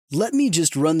"Let me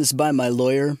just run this by my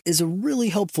lawyer" is a really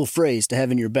helpful phrase to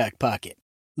have in your back pocket.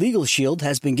 Legal Shield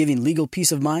has been giving legal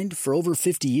peace of mind for over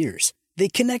 50 years. They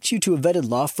connect you to a vetted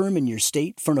law firm in your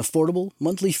state for an affordable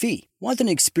monthly fee. Want an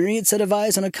experienced set of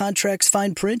eyes on a contract's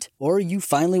fine print? Or you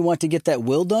finally want to get that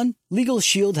will done? Legal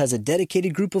Shield has a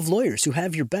dedicated group of lawyers who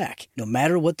have your back, no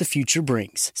matter what the future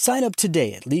brings. Sign up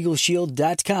today at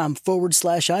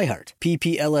LegalShield.com/iHeart.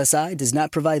 PPLSI does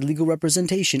not provide legal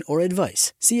representation or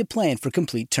advice. See a plan for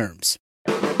complete terms.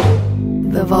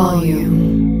 The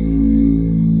Volume.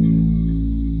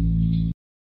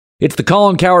 It's the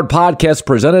Colin Cowherd podcast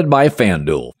presented by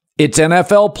FanDuel. It's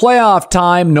NFL playoff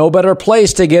time. No better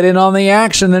place to get in on the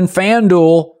action than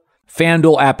FanDuel.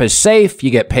 FanDuel app is safe.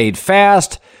 You get paid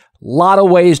fast. A lot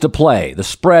of ways to play. The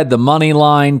spread, the money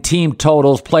line, team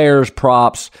totals, players,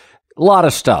 props. A lot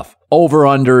of stuff.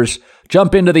 Over-unders.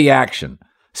 Jump into the action.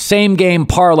 Same game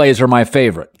parlays are my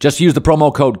favorite. Just use the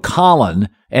promo code Colin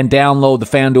and download the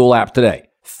FanDuel app today.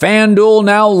 FanDuel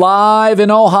now live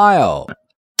in Ohio.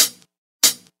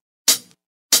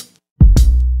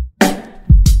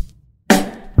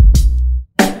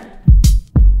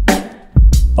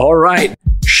 All right,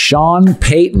 Sean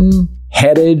Payton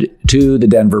headed to the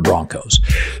Denver Broncos.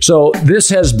 So this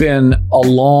has been a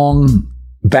long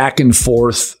back and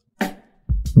forth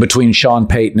between Sean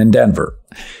Payton and Denver.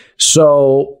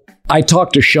 So I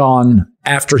talked to Sean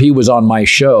after he was on my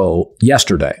show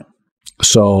yesterday.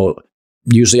 So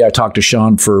usually I talk to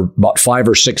Sean for about 5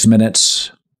 or 6 minutes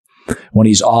when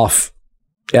he's off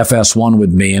FS1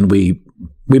 with me. And we've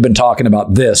been talking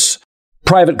about this,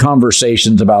 private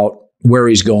conversations about where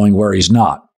he's going, where he's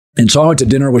not. And so I went to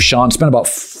dinner with Sean, spent about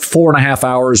 4.5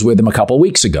 hours with him a couple of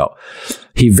weeks ago.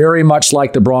 He very much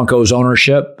liked the Broncos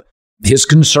ownership. His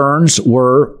concerns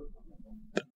were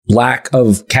lack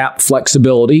of cap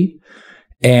flexibility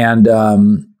and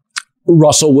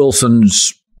Russell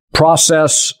Wilson's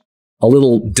process, a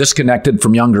little disconnected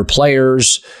from younger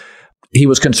players. He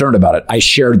was concerned about it. I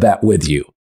shared that with you.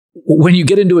 When you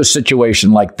get into a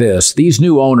situation like this, these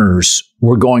new owners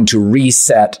were going to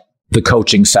reset the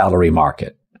coaching salary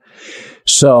market.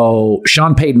 So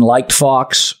Sean Payton liked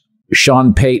Fox.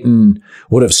 Sean Payton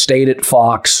would have stayed at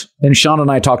Fox. And Sean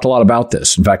and I talked a lot about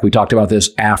this. In fact, we talked about this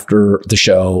after the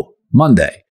show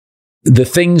Monday. The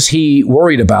things he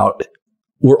worried about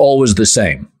were always the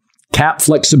same. Cap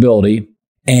flexibility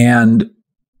and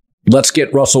let's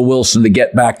get Russell Wilson to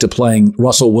get back to playing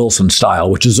Russell Wilson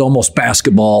style, which is almost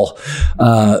basketball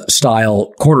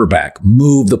style quarterback.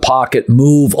 Move the pocket,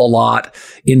 move a lot,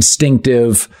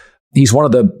 instinctive. He's one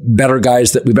of the better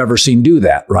guys that we've ever seen do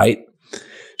that, right?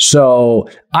 So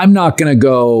I'm not going to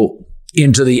go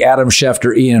into the Adam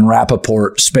Schefter, Ian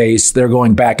Rappaport space. They're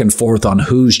going back and forth on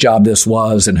whose job this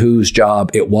was and whose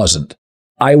job it wasn't.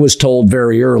 I was told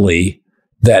very early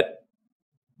that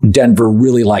Denver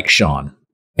really liked Sean.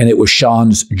 And it was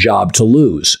Sean's job to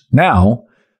lose. Now,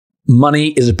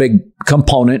 money is a big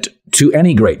component to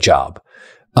any great job.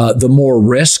 The more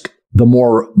risk, the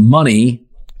more money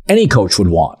any coach would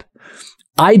want.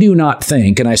 I do not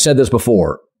think, and I said this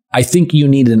before, I think you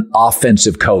need an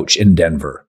offensive coach in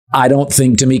Denver. I don't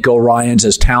think DeMeco Ryans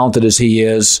as talented as he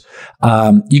is.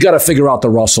 You got to figure out the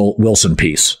Russell Wilson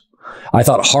piece. I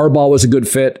thought Harbaugh was a good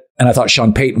fit, and I thought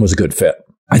Sean Payton was a good fit.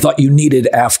 I thought you needed,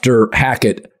 after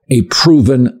Hackett, a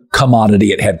proven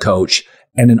commodity at head coach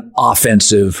and an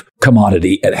offensive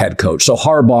commodity at head coach. So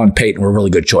Harbaugh and Payton were really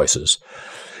good choices.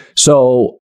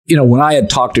 So, when I had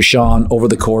talked to Sean over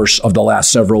the course of the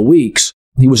last several weeks,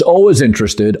 he was always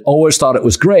interested, always thought it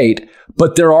was great,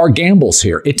 but there are gambles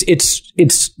here.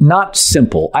 It's not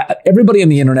simple. Everybody on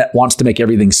the internet wants to make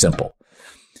everything simple.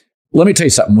 Let me tell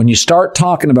you something. When you start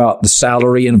talking about the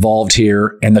salary involved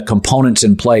here and the components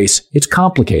in place, it's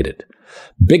complicated.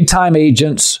 Big time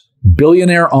agents,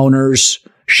 billionaire owners,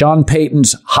 Sean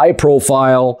Payton's high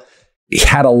profile, he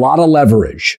had a lot of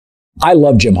leverage. I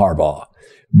love Jim Harbaugh,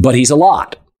 but he's a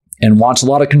lot and wants a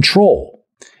lot of control.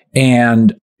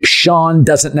 And Sean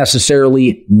doesn't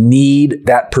necessarily need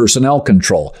that personnel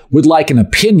control. Would like an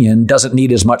opinion, doesn't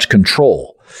need as much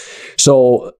control.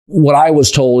 So what I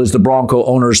was told is the Bronco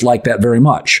owners like that very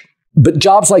much. But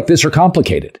jobs like this are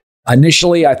complicated.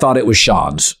 Initially, I thought it was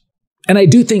Sean's. And I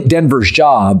do think Denver's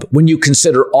job, when you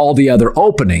consider all the other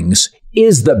openings,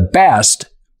 is the best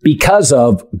because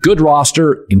of good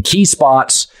roster in key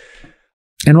spots.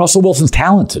 And Russell Wilson's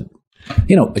talented.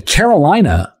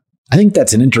 Carolina, I think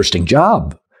that's an interesting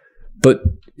job. But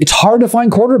it's hard to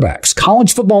find quarterbacks.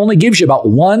 College football only gives you about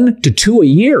 1 to 2 a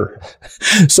year.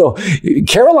 So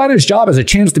Carolina's job has a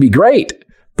chance to be great.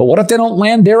 But what if they don't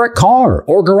land Derek Carr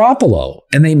or Garoppolo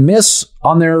and they miss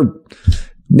on their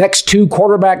next 2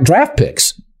 quarterback draft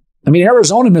picks? I mean,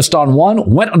 Arizona missed on one,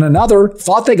 went on another,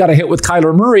 thought they got a hit with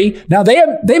Kyler Murray. Now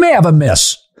they may have a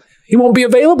miss. He won't be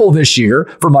available this year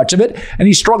for much of it, and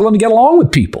he's struggling to get along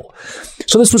with people.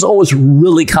 So this was always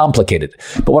really complicated.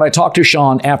 But when I talked to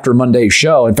Sean after Monday's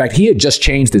show, in fact, he had just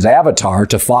changed his avatar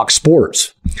to Fox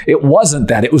Sports. It wasn't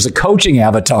that. It was a coaching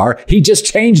avatar. He just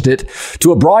changed it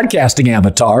to a broadcasting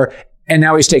avatar, and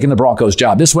now he's taking the Broncos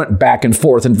job. This went back and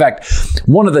forth. In fact,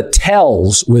 one of the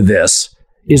tells with this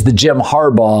is the Jim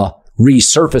Harbaugh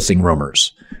resurfacing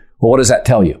rumors. Well, what does that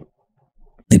tell you?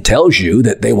 It tells you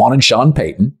that they wanted Sean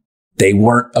Payton. They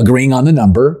weren't agreeing on the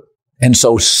number. And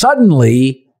so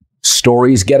suddenly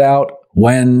stories get out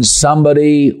when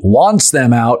somebody wants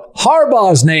them out.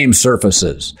 Harbaugh's name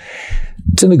surfaces.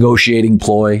 It's a negotiating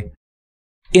ploy.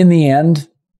 In the end,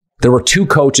 there were two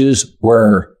coaches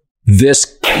where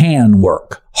this can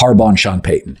work. Harbaugh and Sean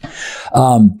Payton.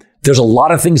 There's a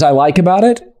lot of things I like about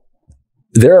it.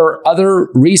 There are other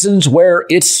reasons where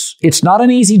it's not an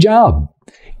easy job.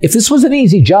 If this was an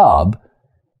easy job,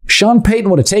 Sean Payton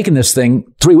would have taken this thing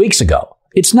 3 weeks ago.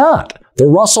 It's not. The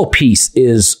Russell piece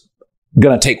is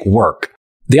going to take work.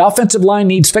 The offensive line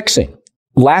needs fixing.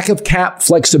 Lack of cap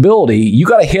flexibility. You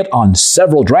got to hit on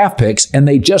several draft picks, and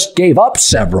they just gave up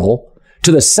several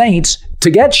to the Saints to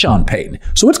get Sean Payton.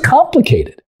 So it's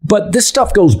complicated. But this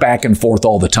stuff goes back and forth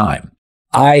all the time.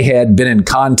 I had been in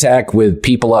contact with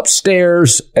people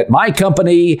upstairs at my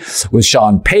company with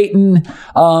Sean Payton.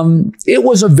 It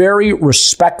was a very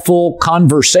respectful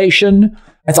conversation.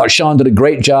 I thought Sean did a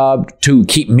great job to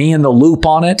keep me in the loop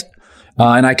on it.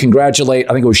 And I congratulate,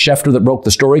 I think it was Schefter that broke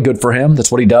the story. Good for him. That's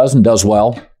what he does and does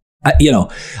well.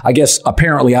 I guess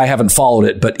apparently I haven't followed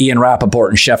it, but Ian Rappaport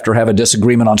and Schefter have a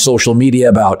disagreement on social media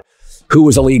about who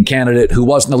was a lead candidate, who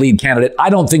wasn't a lead candidate. I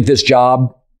don't think this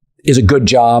job is a good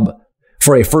job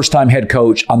for a first-time head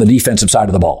coach on the defensive side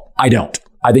of the ball. I don't.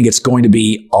 I think it's going to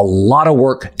be a lot of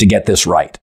work to get this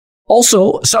right.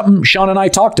 Also, something Sean and I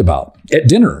talked about at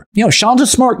dinner. Sean's a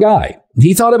smart guy.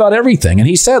 He thought about everything. And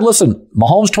he said, listen,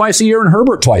 Mahomes twice a year and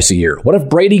Herbert twice a year. What if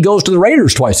Brady goes to the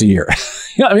Raiders twice a year?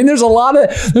 There's a lot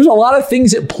of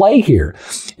things at play here.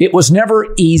 It was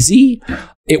never easy.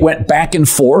 It went back and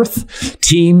forth.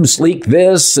 Teams leak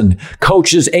this and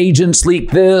coaches, agents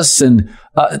leak this. And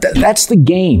that's the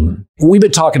game. We've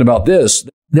been talking about this.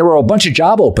 There were a bunch of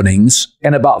job openings.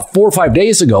 And about 4 or 5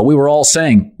 days ago, we were all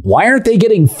saying, why aren't they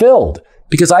getting filled?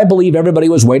 Because I believe everybody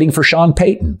was waiting for Sean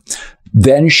Payton.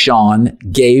 Then Sean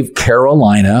gave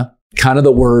Carolina kind of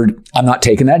the word, I'm not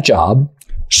taking that job.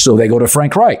 So they go to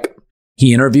Frank Reich.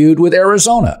 He interviewed with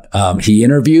Arizona. He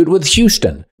interviewed with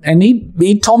Houston. And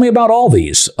he told me about all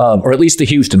these, or at least the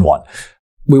Houston one.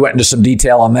 We went into some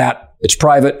detail on that. It's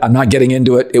private. I'm not getting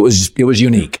into it. It was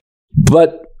unique.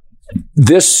 But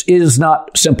this is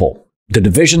not simple. The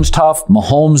division's tough.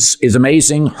 Mahomes is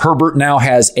amazing. Herbert now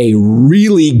has a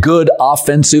really good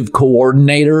offensive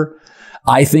coordinator,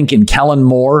 I think, in Kellen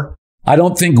Moore. I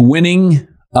don't think winning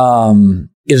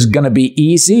is going to be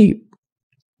easy.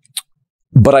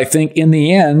 But I think in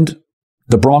the end,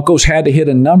 the Broncos had to hit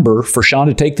a number for Sean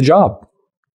to take the job.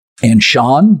 And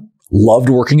Sean loved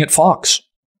working at Fox.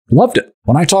 Loved it.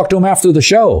 When I talked to him after the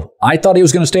show, I thought he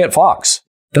was going to stay at Fox.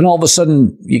 Then all of a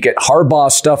sudden, you get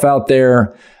Harbaugh stuff out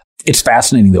there. It's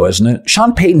fascinating, though, isn't it?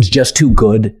 Sean Payton's just too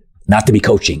good not to be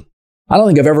coaching. I don't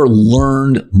think I've ever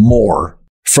learned more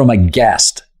from a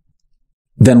guest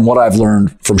than what I've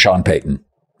learned from Sean Payton.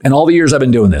 In all the years I've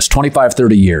been doing this, 25,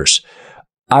 30 years,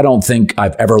 I don't think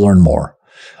I've ever learned more.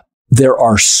 There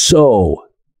are so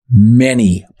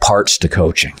many parts to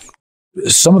coaching.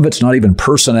 Some of it's not even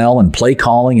personnel and play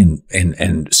calling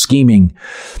and scheming.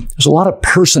 There's a lot of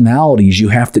personalities you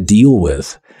have to deal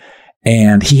with.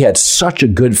 And he had such a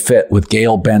good fit with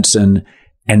Gail Benson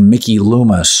and Mickey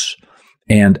Loomis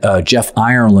and Jeff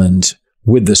Ireland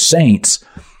with the Saints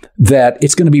that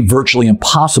it's going to be virtually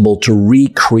impossible to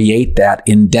recreate that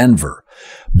in Denver.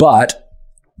 But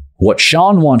what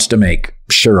Sean wants to make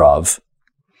sure of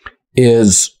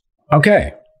is,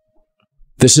 okay,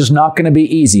 this is not going to be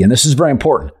easy. And this is very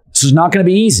important. This is not going to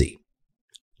be easy.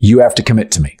 You have to commit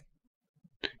to me.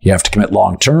 You have to commit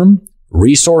long-term,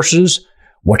 resources,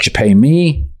 what you pay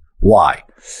me, why.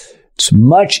 It's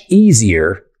much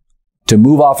easier to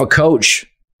move off a coach.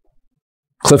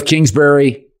 Cliff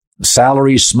Kingsbury, the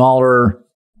salary's smaller.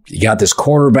 You got this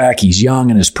quarterback. He's young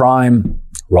in his prime.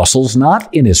 Russell's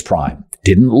not in his prime.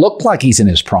 Didn't look like he's in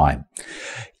his prime.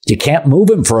 You can't move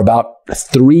him for about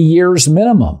 3 years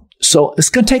minimum. So it's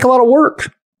going to take a lot of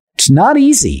work. It's not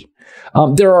easy.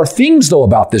 There are things, though,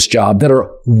 about this job that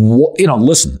are,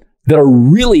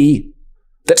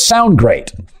 that sound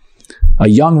great. A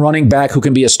young running back who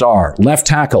can be a star, left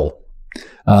tackle,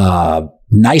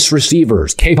 nice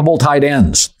receivers, capable tight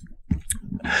ends,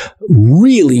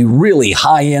 really, really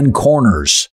high-end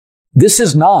corners. This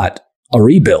is not a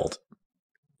rebuild.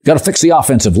 You got to fix the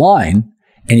offensive line,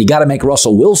 and you got to make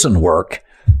Russell Wilson work,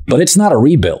 but it's not a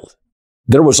rebuild.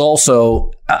 There was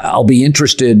also, I'll be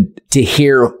interested to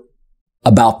hear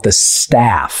about the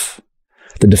staff,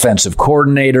 the defensive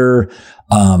coordinator,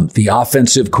 the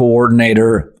offensive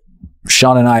coordinator.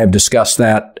 Sean and I have discussed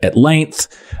that at length.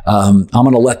 I'm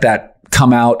going to let that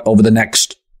come out over the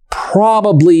next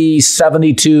probably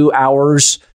 72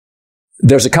 hours.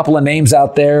 There's a couple of names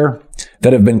out there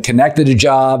that have been connected to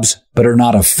jobs but are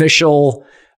not official.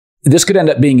 This could end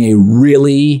up being a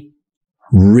really,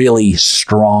 really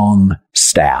strong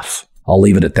staff. I'll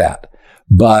leave it at that.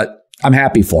 But I'm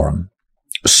happy for him.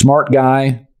 Smart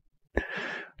guy.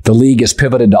 The league has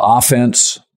pivoted to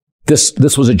offense.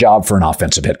 This was a job for an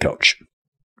offensive head coach.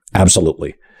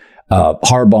 Absolutely.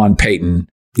 Harbaugh and Payton,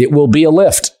 it will be a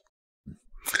lift.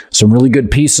 Some really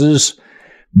good pieces,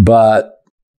 but,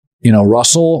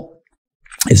 Russell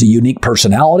is a unique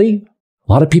personality.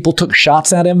 A lot of people took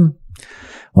shots at him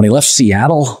when he left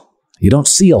Seattle. You don't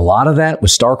see a lot of that with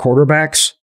star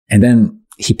quarterbacks. And then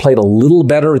he played a little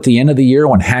better at the end of the year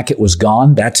when Hackett was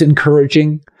gone. That's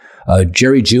encouraging.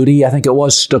 Jerry Jeudy, I think it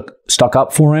was, stuck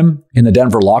up for him in the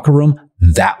Denver locker room.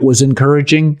 That was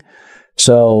encouraging.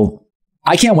 So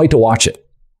I can't wait to watch it.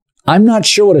 I'm not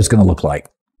sure what it's going to look like.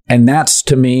 And that's,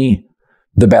 to me,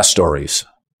 the best stories.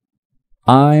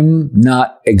 I'm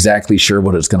not exactly sure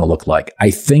what it's going to look like.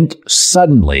 I think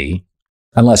suddenly,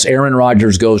 unless Aaron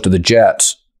Rodgers goes to the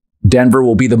Jets, Denver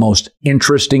will be the most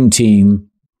interesting team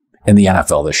in the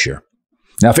NFL this year.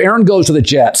 Now, if Aaron goes to the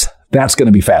Jets, that's going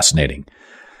to be fascinating.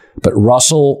 But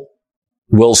Russell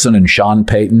Wilson and Sean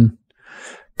Payton,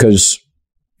 because,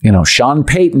 Sean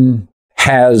Payton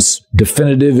has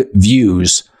definitive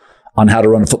views on how to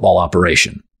run a football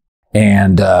operation.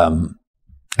 And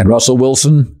Russell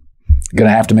Wilson going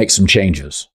to have to make some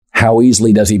changes. How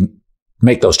easily does he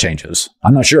make those changes?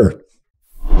 I'm not sure.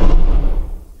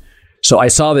 So I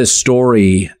saw this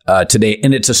story today,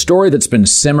 and it's a story that's been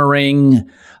simmering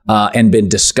and been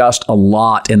discussed a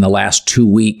lot in the last 2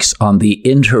 weeks on the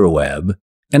interweb.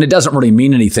 And it doesn't really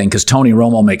mean anything because Tony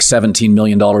Romo makes $17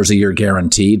 million a year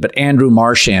guaranteed. But Andrew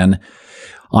Marchand,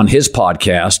 on his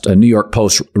podcast, a New York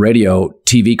Post radio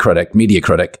TV critic, media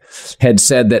critic, had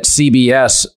said that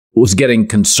CBS was getting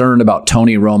concerned about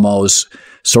Tony Romo's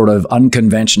sort of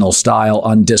unconventional style,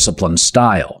 undisciplined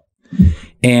style.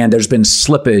 And there's been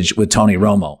slippage with Tony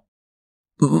Romo.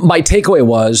 My takeaway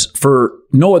was, for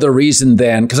no other reason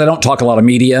than, because I don't talk a lot of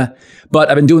media, but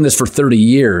I've been doing this for 30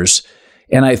 years.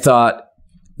 And I thought,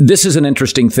 this is an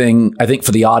interesting thing, I think,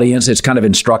 for the audience. It's kind of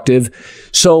instructive.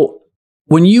 So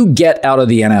when you get out of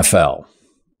the NFL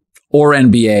or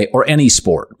NBA or any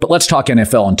sport, but let's talk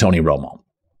NFL and Tony Romo,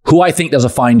 who I think does a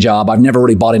fine job. I've never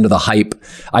really bought into the hype.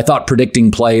 I thought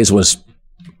predicting plays was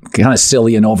kind of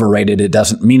silly and overrated. It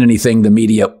doesn't mean anything. The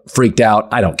media freaked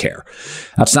out. I don't care.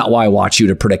 That's not why I watch you,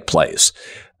 to predict plays.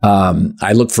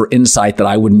 I look for insight that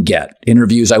I wouldn't get,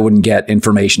 interviews I wouldn't get,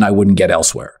 information I wouldn't get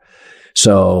elsewhere.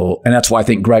 So, and that's why I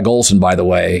think Greg Olson, by the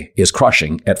way, is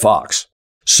crushing at Fox.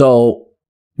 So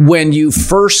when you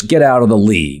first get out of the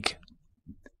league,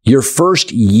 your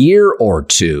first year or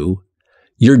two,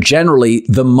 you're generally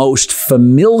the most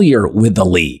familiar with the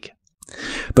league.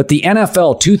 But the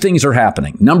NFL, two things are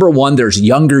happening. Number one, there's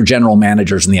younger general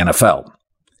managers in the NFL,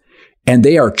 and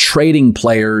they are trading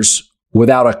players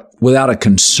without a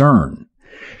concern.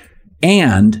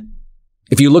 And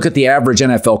if you look at the average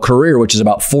NFL career, which is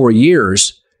about 4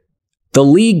 years, the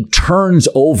league turns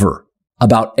over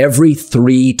about every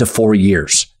 3 to 4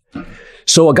 years.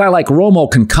 So a guy like Romo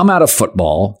can come out of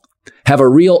football, have a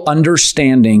real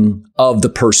understanding of the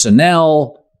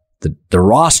personnel, the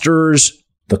rosters,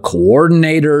 the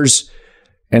coordinators,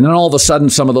 and then all of a sudden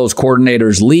some of those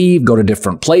coordinators leave, go to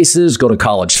different places, go to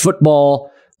college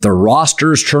football, the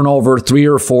rosters turn over 3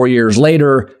 or 4 years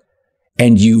later,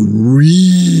 and you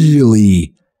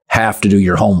really have to do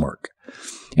your homework.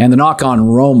 And the knock on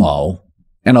Romo,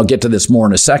 and I'll get to this more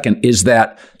in a second, is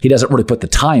that he doesn't really put the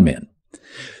time in.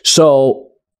 So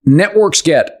networks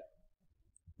get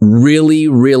really,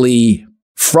 really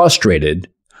frustrated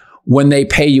when they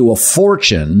pay you a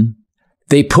fortune.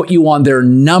 They put you on their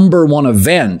number one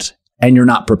event and you're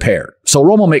not prepared. So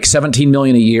Romo makes $17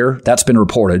 million a year. That's been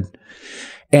reported.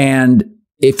 And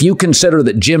if you consider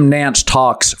that Jim Nantz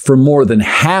talks for more than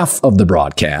half of the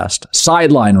broadcast,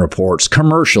 sideline reports,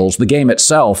 commercials, the game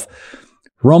itself,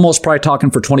 Romo's probably talking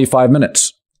for 25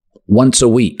 minutes once a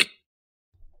week.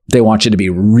 They want you to be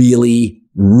really,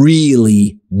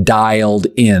 really dialed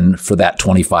in for that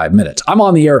 25 minutes. I'm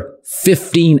on the air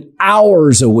 15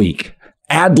 hours a week,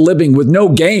 ad-libbing with no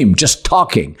game, just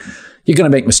talking. You're going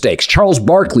to make mistakes. Charles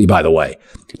Barkley, by the way,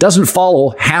 doesn't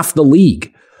follow half the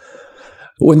league.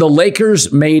 When the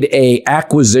Lakers made a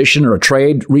acquisition or a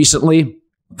trade recently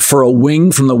for a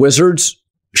wing from the Wizards,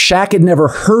 Shaq had never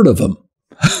heard of him.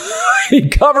 He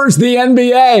covers the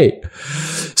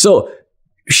NBA. So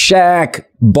Shaq,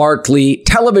 Barkley,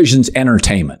 television's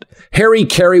entertainment. Harry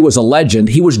Carey was a legend.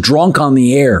 He was drunk on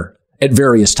the air at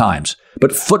various times.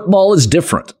 But football is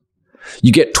different.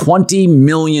 You get 20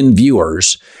 million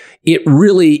viewers. It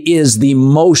really is the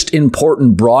most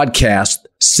important broadcast,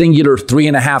 singular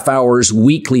 3.5 hours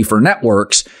weekly for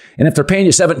networks. And if they're paying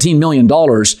you $17 million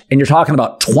and you're talking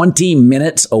about 20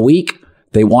 minutes a week,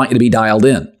 they want you to be dialed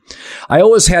in. I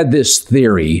always had this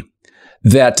theory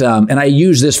that, and I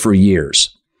used this for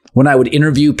years, when I would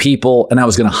interview people and I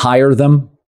was going to hire them,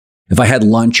 if I had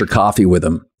lunch or coffee with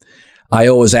them, I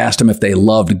always asked them if they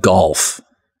loved golf.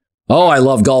 Oh, I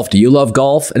love golf. Do you love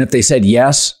golf? And if they said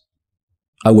yes,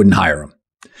 I wouldn't hire them.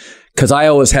 Because I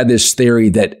always had this theory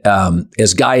that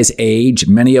as guys age,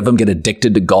 many of them get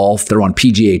addicted to golf. They're on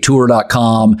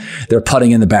PGAtour.com. They're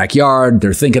putting in the backyard.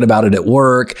 They're thinking about it at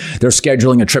work. They're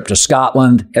scheduling a trip to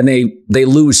Scotland, and they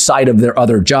lose sight of their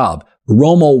other job.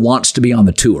 Romo wants to be on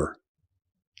the tour.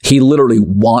 He literally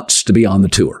wants to be on the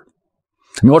tour.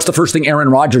 I mean, what's the first thing Aaron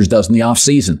Rodgers does in the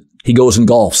offseason? He goes and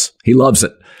golfs. He loves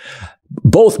it.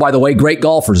 Both, by the way, great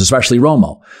golfers, especially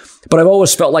Romo. But I've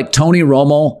always felt like Tony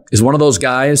Romo is one of those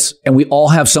guys, and we all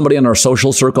have somebody in our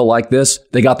social circle like this.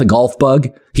 They got the golf bug.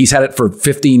 He's had it for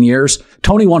 15 years.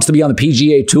 Tony wants to be on the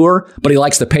PGA Tour, but he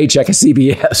likes the paycheck at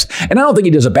CBS. And I don't think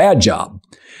he does a bad job.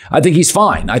 I think he's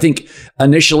fine. I think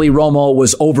initially Romo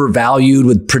was overvalued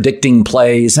with predicting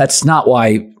plays. That's not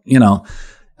why,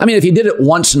 I mean, if you did it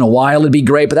once in a while, it'd be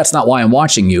great, but that's not why I'm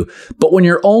watching you. But when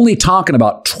you're only talking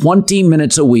about 20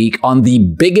 minutes a week on the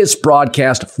biggest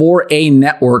broadcast for a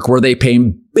network where they pay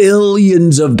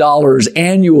billions of dollars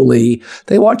annually,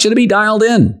 they want you to be dialed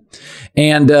in.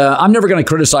 And I'm never going to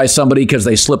criticize somebody because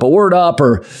they slip a word up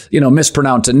or,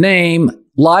 mispronounce a name.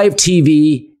 Live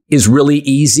TV is really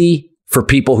easy for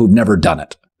people who've never done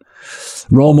it.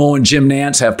 Romo and Jim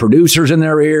Nantz have producers in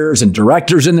their ears and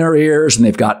directors in their ears, and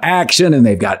they've got action and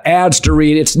they've got ads to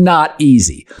read. It's not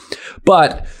easy.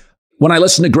 But when I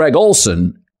listen to Greg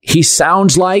Olson, he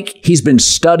sounds like he's been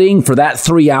studying for that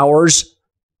 3 hours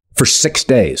for 6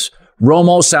 days.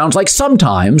 Romo sounds like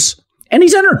sometimes, and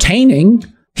he's entertaining,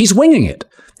 he's winging it.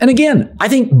 And again, I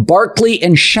think Barkley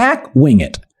and Shaq wing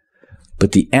it.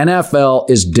 But the NFL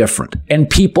is different, and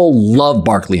people love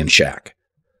Barkley and Shaq.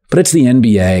 But it's the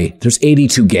NBA. There's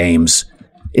 82 games.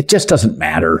 It just doesn't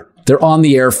matter. They're on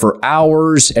the air for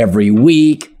hours every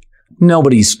week.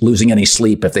 Nobody's losing any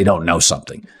sleep if they don't know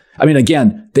something. I mean,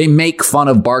 again, they make fun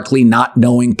of Barkley not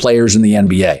knowing players in the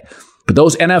NBA. But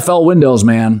those NFL windows,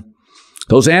 man,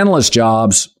 those analyst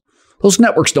jobs, those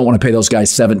networks don't want to pay those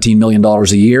guys $17 million a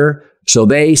year. So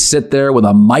they sit there with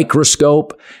a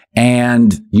microscope,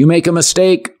 and you make a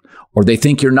mistake or they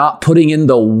think you're not putting in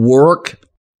the work,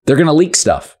 they're going to leak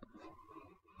stuff.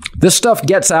 This stuff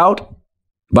gets out.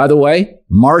 By the way,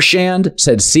 Marchand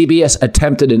said CBS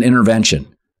attempted an intervention.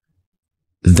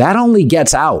 That only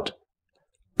gets out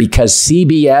because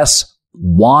CBS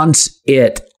wants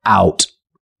it out.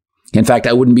 In fact,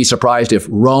 I wouldn't be surprised if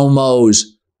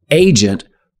Romo's agent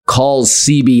calls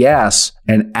CBS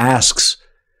and asks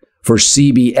for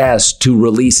CBS to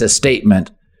release a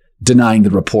statement denying the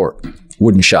report.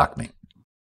 Wouldn't shock me.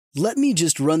 "Let me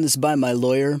just run this by my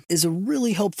lawyer" is a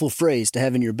really helpful phrase to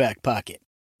have in your back pocket.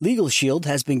 Legal Shield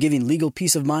has been giving legal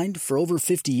peace of mind for over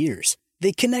 50 years.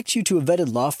 They connect you to a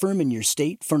vetted law firm in your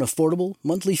state for an affordable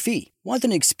monthly fee. Want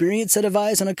an experienced set of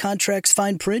eyes on a contract's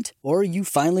fine print? Or you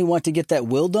finally want to get that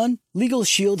will done? Legal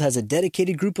Shield has a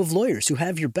dedicated group of lawyers who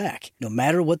have your back, no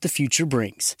matter what the future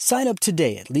brings. Sign up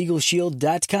today at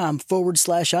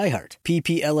LegalShield.com/iHeart.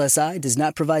 PPLSI does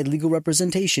not provide legal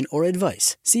representation or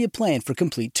advice. See a plan for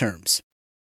complete terms.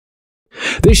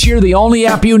 This year, the only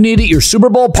app you need at your Super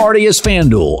Bowl party is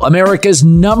FanDuel, America's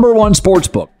 #1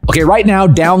 sportsbook. Okay, right now,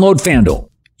 download FanDuel.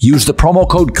 Use the promo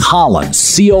code Colin,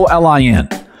 COLIN.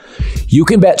 You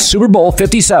can bet Super Bowl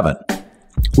 57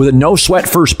 with a no-sweat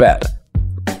first bet.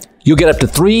 You'll get up to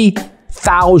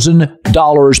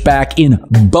 $3,000 back in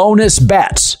bonus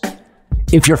bets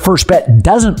if your first bet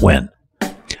doesn't win.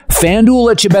 FanDuel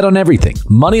lets you bet on everything.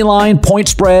 Money line, point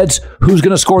spreads, who's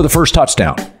going to score the first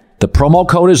touchdown. The promo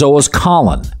code is always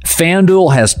Colin.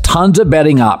 FanDuel has tons of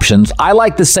betting options. I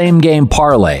like the same game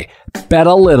parlay. Bet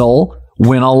a little,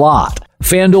 win a lot.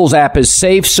 FanDuel's app is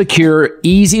safe, secure,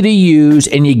 easy to use,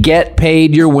 and you get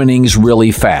paid your winnings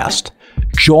really fast.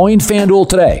 Join FanDuel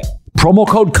today. Promo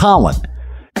code Colin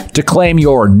to claim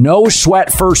your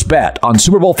no-sweat first bet on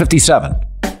Super Bowl 57.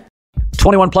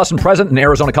 21 plus and present in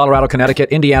Arizona, Colorado, Connecticut,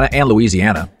 Indiana, and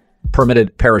Louisiana.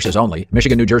 Permitted parishes only.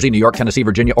 Michigan, New Jersey, New York, Tennessee,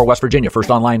 Virginia, or West Virginia. First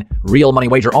online, real money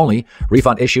wager only.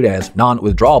 Refund issued as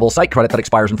non-withdrawable site credit that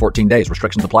expires in 14 days.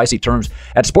 Restrictions apply. See terms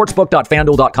at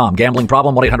sportsbook.fanduel.com. Gambling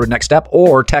problem, 1-800-NEXT-STEP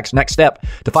or text NEXT STEP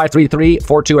to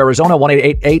 53342 Arizona,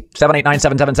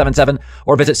 1-888-789-7777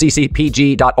 or visit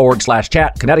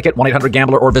ccpg.org/chat. Connecticut,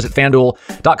 1-800-GAMBLER or visit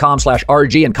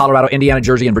fanduel.com/RG in Colorado, Indiana,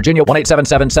 Jersey, and Virginia,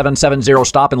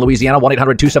 1-877-770-STOP in Louisiana,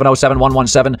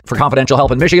 1-800-270-7117 for confidential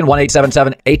help in Michigan,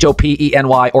 1-877-HOPENY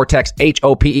or text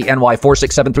HOPENY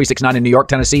 467-369 in New York,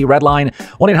 Tennessee. Red line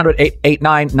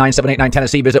 1-800-889-9789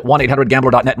 Tennessee. Visit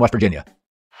 1-800-GAMBLER.net in West Virginia.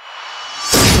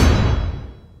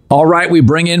 All right, we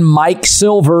bring in Mike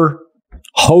Silver,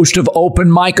 host of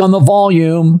Open Mic on the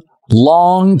Volume,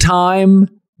 longtime,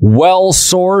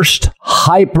 well-sourced,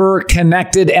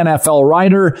 hyper-connected NFL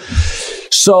writer.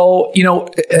 So,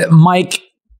 Mike,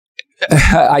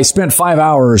 I spent 5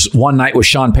 hours one night with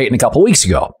Sean Payton a couple weeks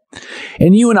ago.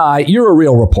 And you and you're a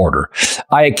real reporter.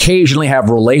 I occasionally have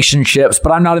relationships,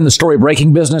 but I'm not in the story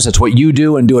breaking business. It's what you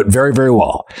do and do it very, very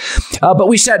well. But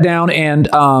we sat down and,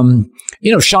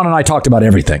 Sean and I talked about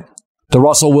everything. The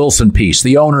Russell Wilson piece,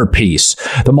 the owner piece,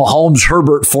 the Mahomes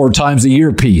Herbert 4 times a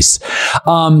year piece,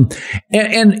 and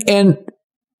the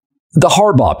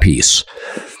Harbaugh piece.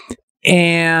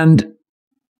 And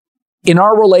in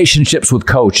our relationships with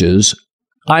coaches,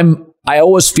 I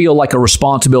always feel like a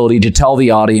responsibility to tell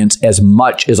the audience as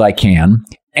much as I can,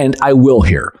 and I will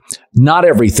here. Not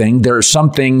everything. There are some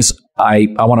things I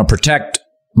want to protect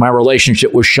my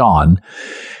relationship with Sean.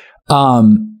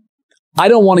 I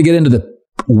don't want to get into the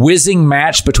whizzing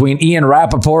match between Ian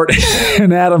Rappaport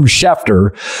and Adam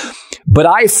Schefter, but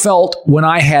I felt when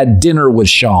I had dinner with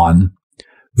Sean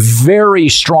very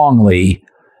strongly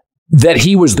that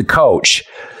he was the coach,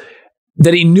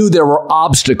 that he knew there were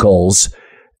obstacles.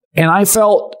 And I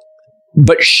felt,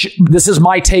 this is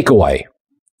my takeaway,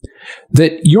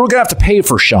 that you're going to have to pay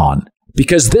for Sean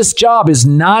because this job is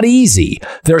not easy.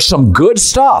 There's some good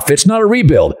stuff. It's not a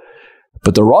rebuild.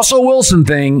 But the Russell Wilson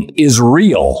thing is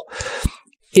real.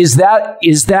 Is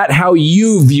that how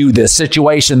you view this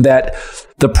situation, that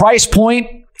the price point?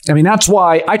 I mean, that's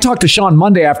why I talked to Sean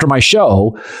Monday after my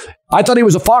show. I thought he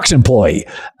was a Fox employee.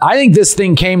 I think this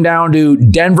thing came down to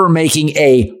Denver making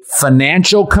a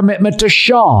financial commitment to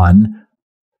Sean,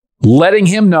 letting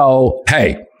him know,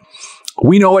 hey,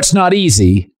 we know it's not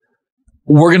easy.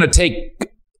 We're going to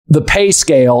take the pay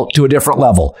scale to a different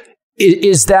level.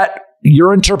 Is that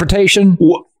your interpretation?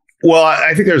 Well,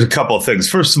 I think there's a couple of things.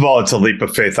 First of all, it's a leap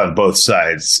of faith on both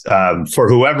sides. For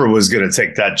whoever was going to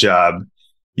take that job,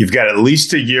 you've got at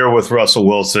least a year with Russell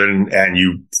Wilson, and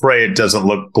you pray it doesn't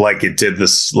look like it did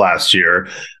this last year,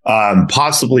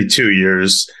 possibly 2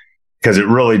 years, because it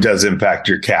really does impact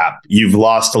your cap. You've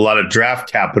lost a lot of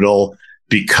draft capital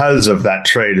because of that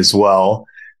trade as well.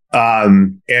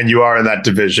 And you are in that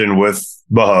division with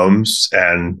Mahomes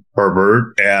and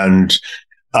Herbert. And,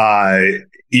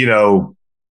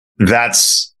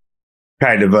 that's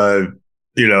kind of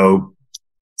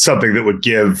something that would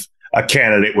give a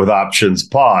candidate with options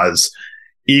pause,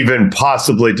 even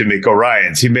possibly DeMeco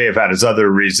Ryans. He may have had his other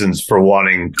reasons for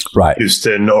wanting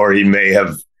Houston, or he may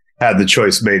have had the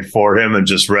choice made for him and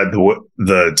just read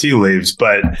the tea leaves.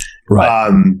 But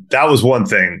that was one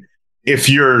thing. If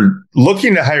you're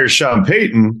looking to hire Sean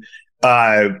Payton,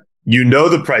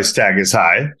 the price tag is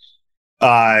high.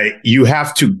 You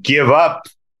have to give up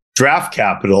draft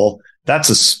capital. That's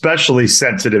especially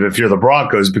sensitive if you're the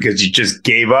Broncos, because you just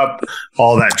gave up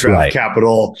all that draft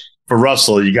capital for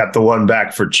Russell. You got the one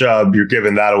back for Chubb. You're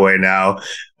giving that away now.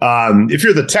 If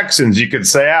you're the Texans, you could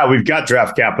say, we've got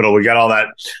draft capital. We got all that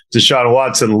Deshaun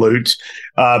Watson loot.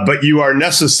 But you are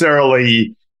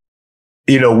necessarily,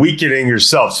 weakening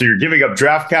yourself. So you're giving up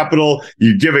draft capital.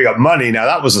 You're giving up money. Now,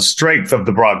 that was a strength of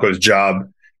the Broncos' job.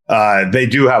 They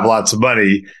do have lots of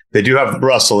money. They do have the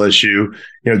Russell issue.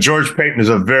 George Payton is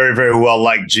a very, very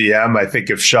well-liked GM. I think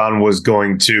if Sean was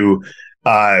going to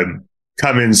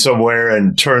come in somewhere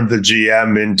and turn the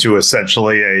GM into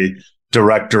essentially a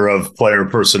director of player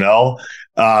personnel,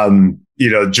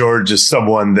 George is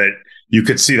someone that you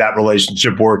could see that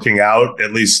relationship working out,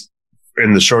 at least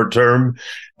in the short term.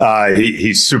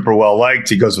 He's super well-liked.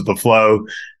 He goes with the flow.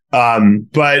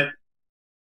 But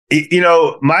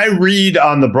my read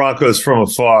on the Broncos from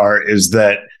afar is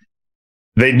that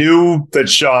they knew that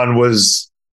Sean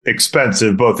was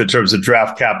expensive, both in terms of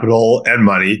draft capital and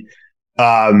money.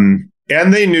 And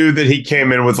they knew that he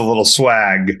came in with a little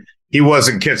swag he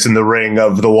wasn't kissing the ring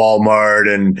of the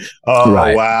Walmart and,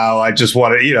 wow, I just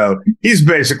want to, he's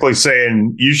basically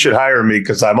saying you should hire me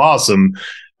because I'm awesome.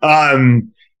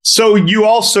 So you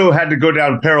also had to go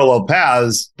down parallel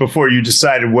paths before you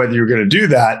decided whether you're going to do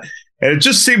that. And it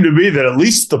just seemed to me that at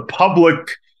least the public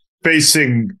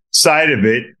facing side of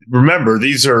it, remember,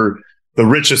 these are the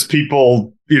richest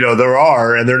people, there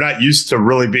are, and they're not used to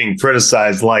really being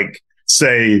criticized like,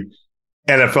 say,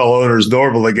 NFL owners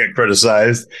normally get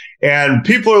criticized. And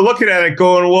people are looking at it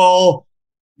going, well,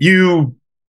 you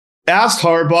asked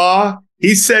Harbaugh.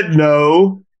 He said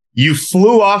no. You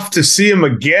flew off to see him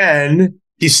again.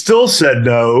 He still said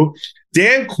no.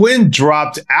 Dan Quinn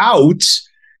dropped out.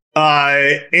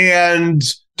 And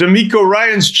DeMeco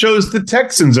Ryans chose the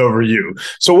Texans over you.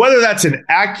 So whether that's an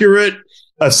accurate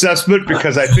assessment,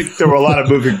 because I think there were a lot of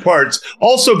moving parts.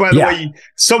 Also, by the way,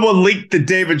 someone leaked that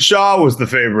David Shaw was the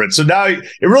favorite. So now it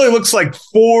really looks like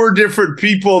 4 different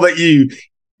people that you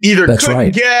either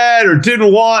couldn't get or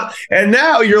didn't want. And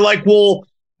now you're like, well,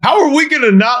 how are we going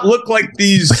to not look like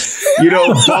these,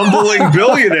 bumbling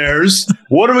billionaires?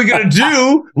 What are we going to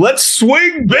do? Let's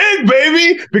swing big,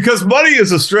 baby, because money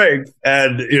is a strength.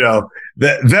 And,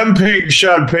 them paying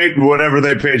Sean Payton, whatever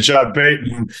they paid Sean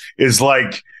Payton, is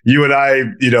like you and I,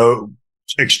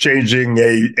 exchanging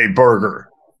a burger,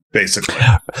 basically.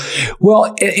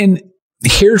 Well, and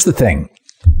here's the thing.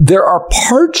 There are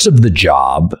parts of the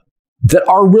job that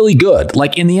are really good.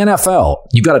 Like in the NFL,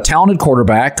 you've got a talented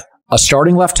quarterback, a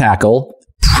starting left tackle,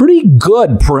 pretty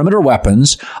good perimeter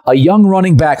weapons, a young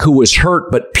running back who was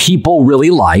hurt, but people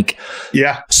really like.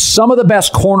 Yeah. Some of the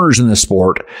best corners in the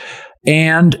sport.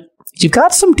 And you've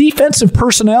got some defensive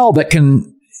personnel that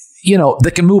can,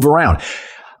 that can move around.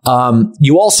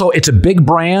 It's a big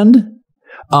brand.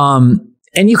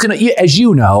 And you can, as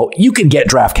you know, you can get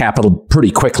draft capital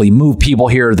pretty quickly, move people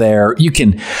here or there. You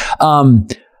can,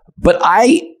 but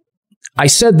I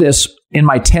said this in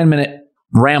my 10-minute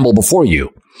ramble before you.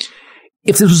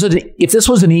 If this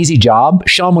was an easy job,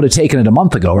 Sean would have taken it a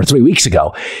month ago or 3 weeks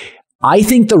ago. I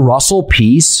think the Russell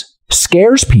piece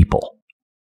scares people.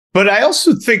 But I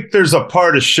also think there's a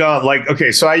part of Sean,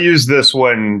 so I used this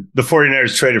when the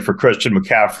 49ers traded for Christian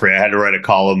McCaffrey. I had to write a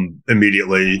column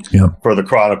immediately for the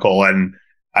Chronicle. And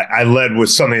I led with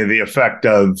something to the effect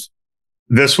of,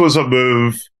 this was a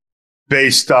move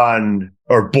based on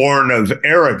or born of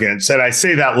arrogance. And I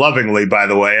say that lovingly, by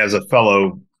the way, as a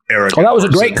fellow arrogant that was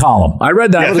person. A great column. I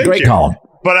read that. It was a great column.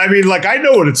 But I mean, I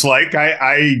know what it's like.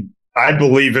 I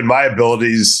believe in my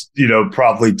abilities,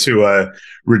 probably to a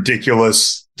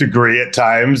ridiculous degree at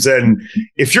times. And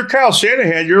if you're Kyle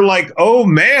Shanahan, you're like, oh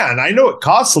man, I know it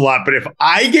costs a lot, but if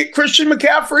I get Christian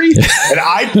McCaffrey and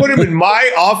I put him in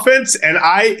my offense and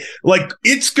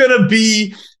it's going to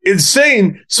be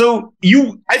insane. So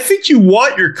I think you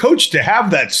want your coach to have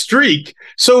that streak.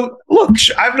 So look,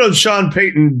 I've known Sean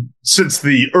Payton since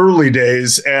the early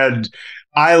days and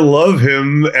I love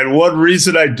him. And one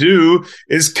reason I do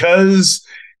is because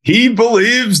he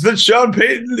believes that Sean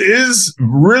Payton is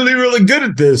really, really good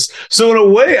at this. So in a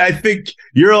way, I think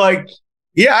you're like,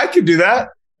 yeah, I could do that.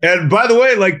 And by the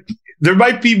way, there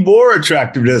might be more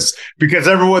attractiveness because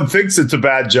everyone thinks it's a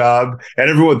bad job and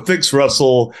everyone thinks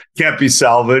Russell can't be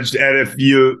salvaged. And if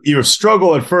you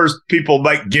struggle at first, people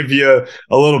might give you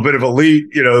a little bit of a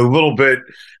little bit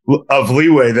of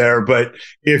leeway there. But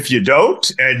if you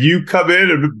don't and you come in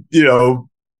and,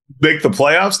 make the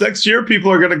playoffs next year,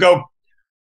 people are going to go,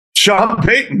 Sean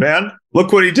Payton, man,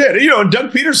 look what he did. And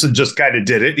Doug Peterson just kind of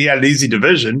did it. He had an easy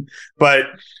division, but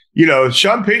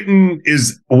Sean Payton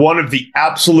is one of the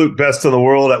absolute best in the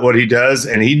world at what he does,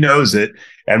 and he knows it.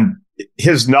 And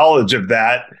his knowledge of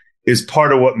that is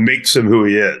part of what makes him who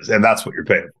he is, and that's what you're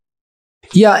paying for.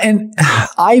 Yeah, and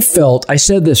I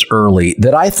said this early,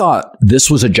 that I thought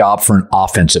this was a job for an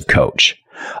offensive coach.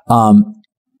 An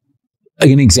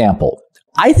example.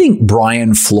 I think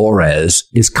Brian Flores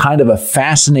is kind of a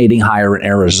fascinating hire in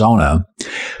Arizona.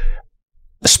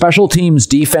 Special teams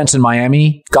defense in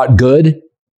Miami got good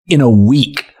in a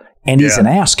week, and he's an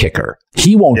ass kicker.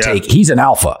 He won't take, he's an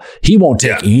alpha. He won't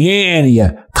take any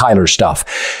of Kyler's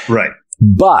stuff. Right.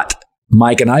 But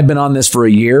Mike and I've been on this for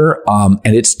a year, and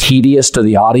it's tedious to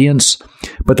the audience,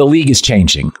 but the league is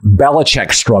changing.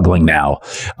 Belichick's struggling now.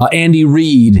 Andy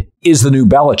Reid is the new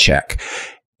Belichick.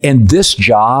 And this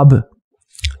job,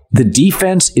 the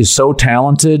defense is so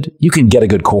talented. You can get a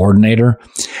good coordinator.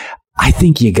 I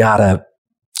think you gotta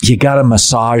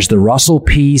massage the Russell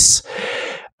piece.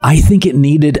 I think it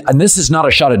needed, and this is not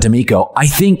a shot at DeMeco, I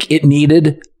think it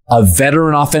needed a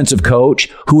veteran offensive coach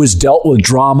who has dealt with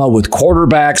drama with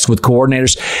quarterbacks, with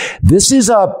coordinators. This is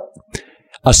a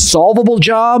solvable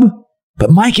job, But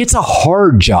Mike, it's a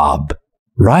hard job,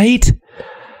 right?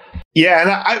 Yeah, and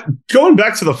I going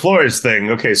back to the Flores thing.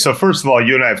 Okay, so first of all,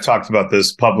 you and I have talked about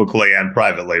this publicly and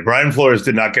privately. Brian Flores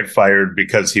did not get fired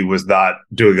because he was not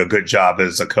doing a good job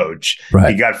as a coach.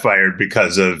 Right. He got fired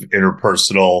because of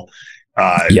interpersonal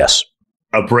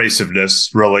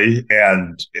abrasiveness, really,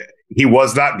 and he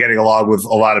was not getting along with a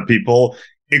lot of people,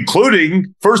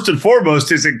 including, first and foremost,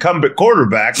 his incumbent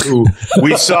quarterback, who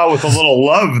we saw with a little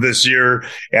love this year,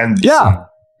 and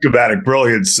schematic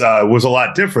brilliance was a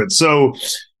lot different. So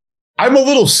I'm a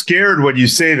little scared when you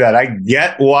say that. I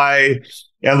get why.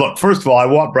 And look, first of all, I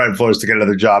want Brian Flores to get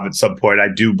another job at some point. I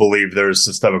do believe there's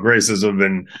systemic racism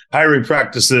in hiring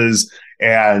practices,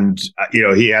 and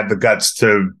he had the guts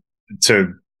to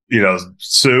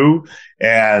sue.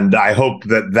 And I hope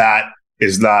that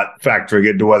is not factoring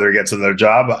into whether he gets another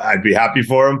job. I'd be happy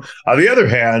for him. On the other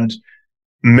hand,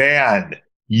 man,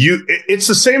 it's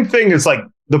the same thing as like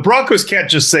the Broncos can't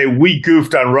just say we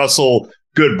goofed on Russell,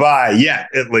 goodbye, yet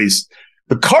at least.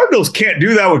 The Cardinals can't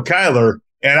do that with Kyler.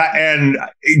 And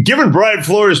given Brian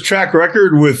Flores' track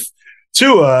record with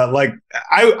Tua, like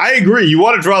I agree. You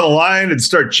want to draw the line and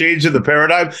start changing the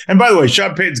paradigm. And by the way,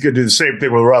 Sean Payton's going to do the same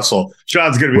thing with Russell.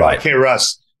 Sean's going to be like, hey,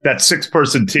 Russ, that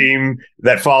 6-person team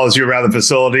that follows you around the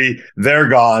facility, they're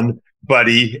gone,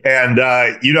 buddy. And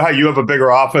you know how you have a bigger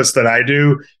office than I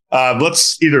do?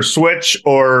 Let's either switch,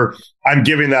 or I'm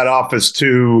giving that office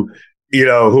to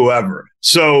whoever.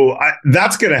 So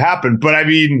that's going to happen. But I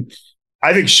mean,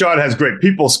 I think Sean has great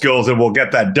people skills and will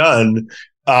get that done.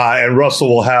 And Russell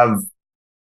will have,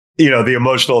 the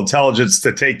emotional intelligence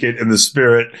to take it in the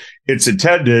spirit it's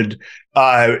intended.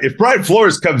 If Brian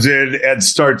Flores comes in and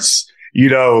starts,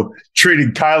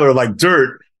 treating Kyler like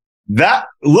dirt, you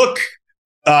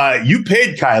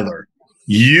paid Kyler.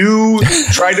 You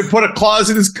tried to put a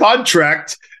clause in his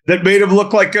contract that made him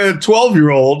look like a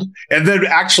 12-year-old and then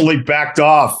actually backed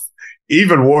off.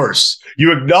 Even worse,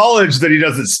 you acknowledge that he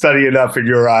doesn't study enough in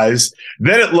your eyes.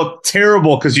 Then it looked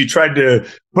terrible because you tried to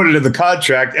put it in the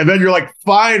contract. And then you're like,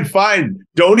 fine,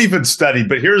 don't even study.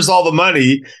 But here's all the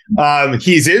money.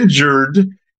 He's injured,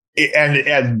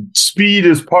 and speed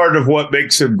is part of what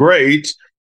makes him great.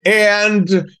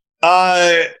 And,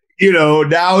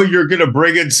 now you're going to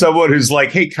bring in someone who's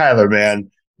like, hey, Kyler,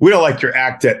 man, we don't like your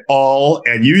act at all.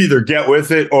 And you either get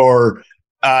with it or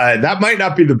that might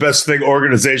not be the best thing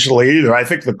organizationally either. I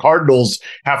think the Cardinals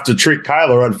have to treat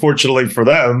Kyler, unfortunately for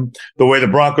them, the way the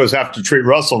Broncos have to treat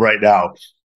Russell right now.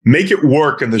 Make it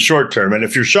work in the short term. And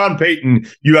if you're Sean Payton,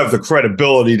 you have the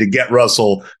credibility to get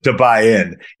Russell to buy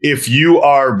in. If you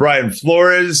are Brian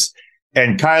Flores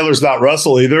and Kyler's not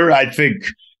Russell either, I think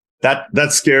that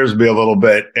scares me a little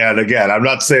bit. And again, I'm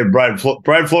not saying Brian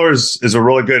Flores is a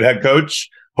really good head coach.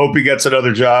 Hope he gets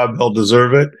another job. He'll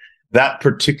deserve it. That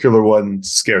particular one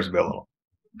scares me a little.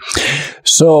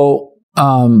 So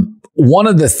one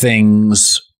of the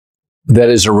things that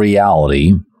is a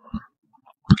reality,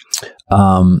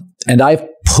 and I've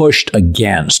pushed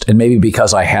against, and maybe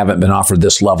because I haven't been offered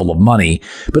this level of money,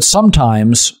 but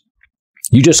sometimes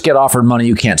you just get offered money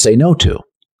you can't say no to.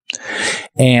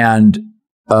 And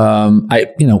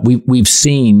we've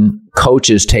seen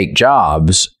coaches take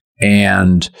jobs,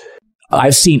 and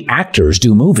I've seen actors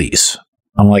do movies.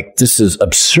 I'm like, this is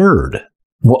absurd.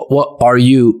 What are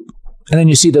you? And then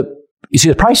you see the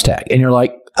price tag, and you're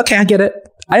like, okay, I get it.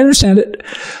 I understand it.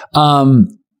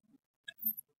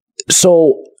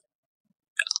 So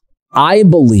I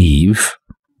believe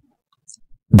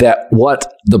that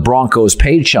what the Broncos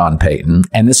paid Sean Payton,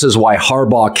 and this is why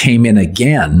Harbaugh came in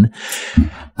again.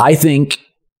 I think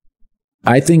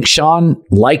Sean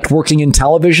liked working in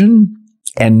television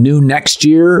and knew next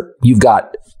year you've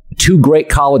got 2 great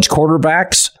college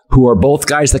quarterbacks who are both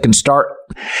guys that can start.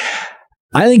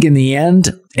 I think in the end,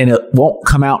 and it won't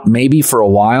come out maybe for a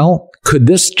while, could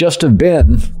this just have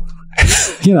been,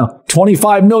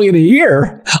 $25 million a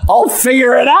year? I'll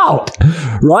figure it out,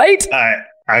 right?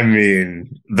 I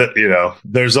mean,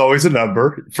 there's always a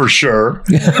number for sure.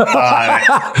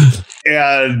 I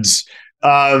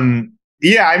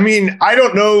mean, I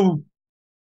don't know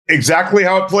exactly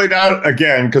how it played out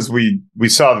again, because we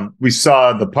saw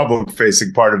the public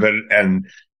facing part of it, and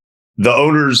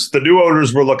the new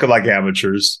owners were looking like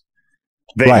amateurs.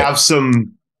 They have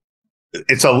some.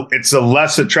 It's a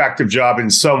less attractive job in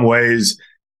some ways,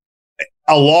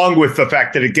 along with the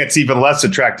fact that it gets even less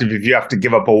attractive if you have to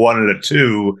give up a 1 and a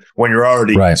 2 when you're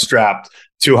already strapped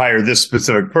to hire this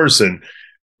specific person.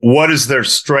 What is their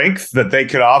strength that they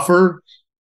could offer?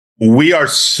 We are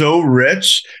so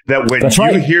rich that when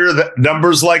you hear the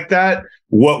numbers like that,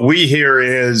 what we hear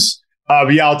is,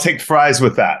 I'll take fries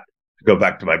with that. to go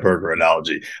back to my burger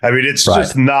analogy. I mean, it's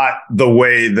just not the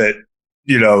way that,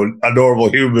 a normal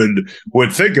human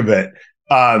would think of it.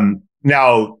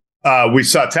 Now, we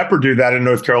saw Tepper do that in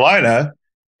North Carolina,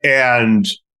 and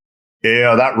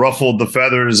that ruffled the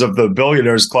feathers of the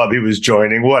billionaires club he was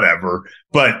joining, whatever.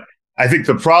 But I think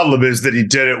the problem is that he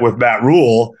did it with Matt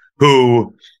Rule,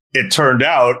 who it turned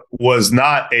out was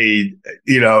not a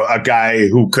guy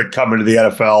who could come into the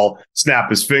NFL, snap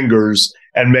his fingers,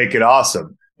 and make it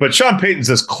awesome. But Sean Payton's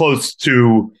as close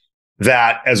to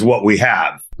that as what we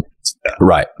have.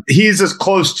 Right. He's as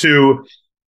close to,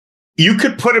 you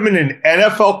could put him in an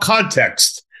NFL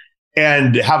context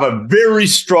and have a very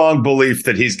strong belief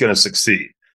that he's going to succeed.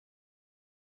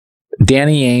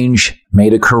 Danny Ainge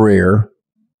made a career,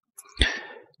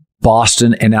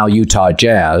 Boston and now Utah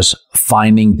Jazz,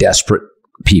 finding desperate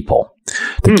people.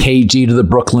 The KG to the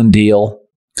Brooklyn deal,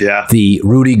 the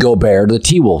Rudy Gobert to the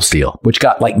T-Wolves deal, which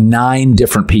got like 9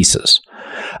 different pieces.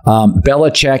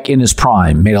 Belichick in his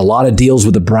prime made a lot of deals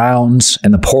with the Browns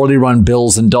and the poorly run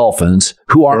Bills and Dolphins,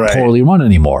 who aren't poorly run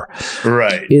anymore.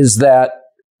 Right. Is that,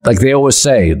 like they always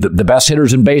say, the best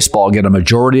hitters in baseball get a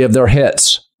majority of their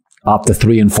hits off the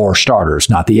 3 and 4 starters,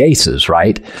 not the aces,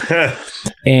 right?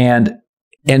 And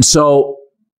so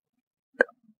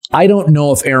I don't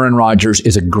know if Aaron Rodgers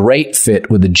is a great fit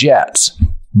with the Jets,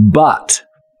 but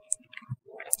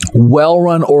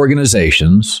well-run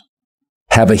organizations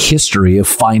have a history of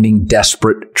finding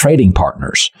desperate trading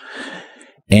partners.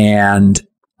 And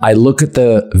I look at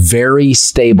the very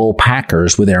stable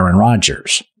Packers with Aaron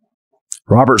Rodgers.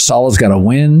 Robert Saleh's got to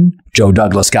win. Joe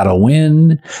Douglas got to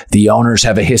win. The owners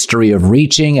have a history of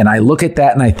reaching. And I look at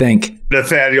that and I think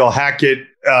Nathaniel Hackett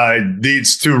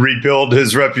needs to rebuild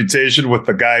his reputation with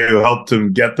the guy who helped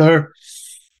him get there.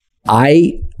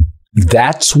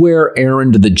 That's where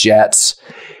Aaron to the Jets,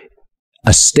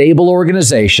 a stable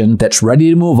organization that's ready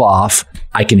to move off.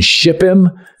 I can ship him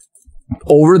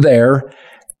over there.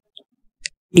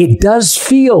 It does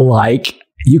feel like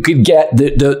you could get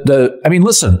I mean,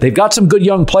 listen, they've got some good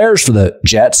young players for the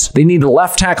Jets. They need a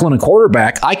left tackle and a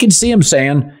quarterback. I can see him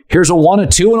saying, here's a 1, a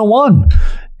 2, and a 1.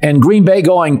 And Green Bay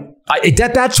going,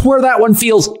 that's where that one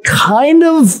feels kind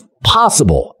of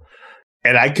possible.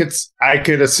 And I could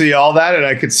see all that. And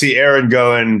I could see Aaron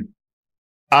going,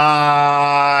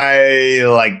 I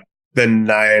like the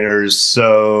Niners,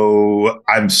 so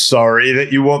I'm sorry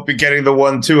that you won't be getting the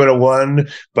 1, 2, and a 1,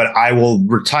 but I will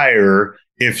retire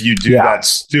if you do that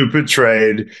stupid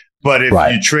trade. But if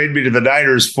you trade me to the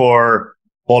Niners for,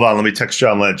 hold on, let me text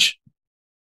John Lynch,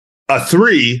 a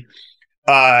 3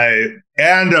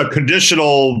 and a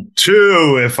conditional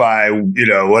 2 if I,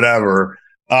 whatever,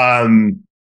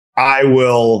 I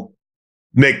will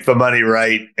make the money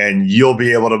right and you'll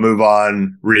be able to move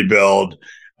on, rebuild.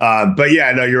 But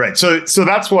yeah, no, you're right. So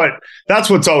that's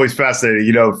what's always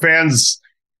fascinating. Fans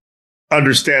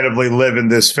understandably live in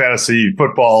this fantasy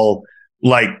football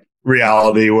like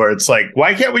reality where it's like,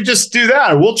 why can't we just do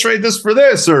that? Or we'll trade this for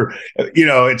this, or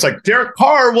it's like Derek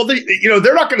Carr. Well,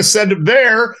 they're not going to send him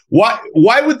there. Why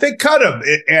would they cut him?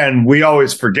 And we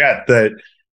always forget that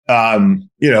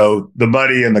the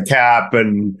money and the cap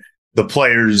and the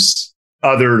players'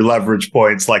 other leverage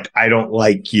points, like I don't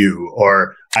like you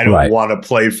or I don't want to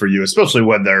play for you, especially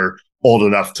when they're old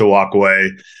enough to walk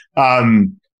away.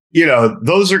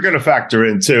 Those are going to factor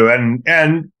in too.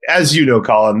 And as you know,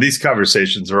 Colin, these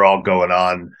conversations are all going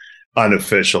on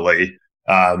unofficially.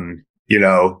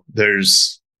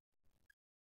 There's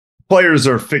players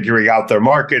are figuring out their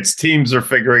markets. Teams are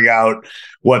figuring out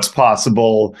what's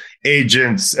possible.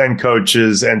 Agents and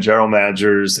coaches and general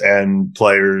managers and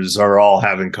players are all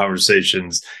having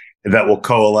conversations that will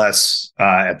coalesce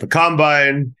at the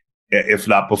combine, if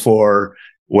not before,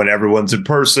 when everyone's in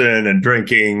person and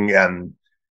drinking, and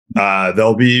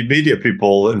there'll be media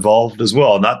people involved as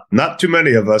well. Not too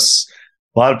many of us.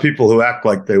 A lot of people who act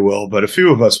like they will, but a few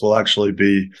of us will actually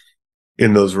be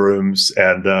in those rooms,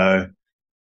 and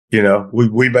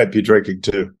we might be drinking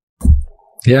too.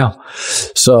 Yeah.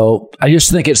 So I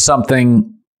just think it's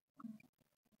something,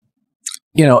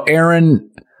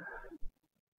 Aaron,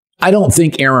 I don't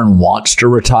think Aaron wants to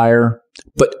retire,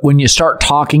 but when you start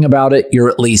talking about it, you're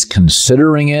at least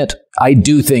considering it. I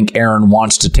do think Aaron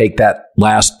wants to take that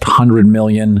last $100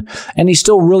 million, and he's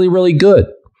still really, really good.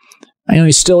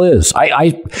 He still is.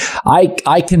 I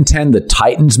contend the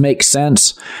Titans make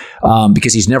sense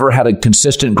because he's never had a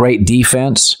consistent, great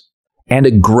defense and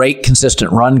a great,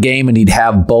 consistent run game, and he'd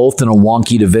have both in a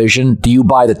wonky division. Do you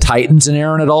buy the Titans in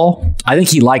Aaron at all? I think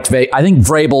I think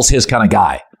Vrabel's his kind of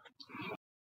guy.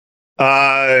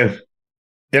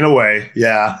 In a way,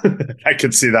 yeah. I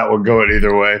could see that one going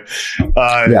either way.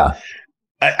 Yeah.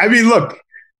 I mean, look,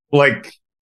 like,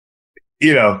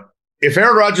 if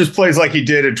Aaron Rodgers plays like he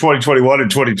did in 2021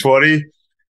 and 2020,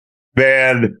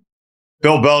 man,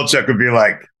 Bill Belichick would be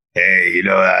like, hey,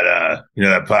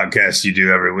 that podcast you do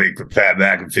every week with Pat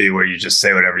McAfee where you just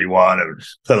say whatever you want and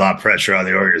put a lot of pressure on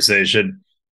the organization.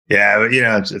 Yeah, but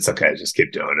it's okay. Just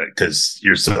keep doing it because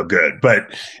you're so good.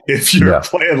 But if you're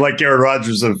playing like Aaron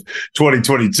Rodgers of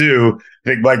 2022, I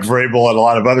think Mike Vrabel and a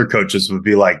lot of other coaches would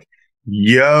be like,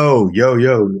 yo,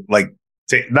 like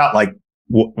not like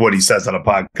what he says on a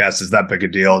podcast is that big a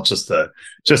deal. It's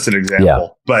just an example. Yeah.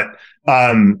 But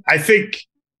I think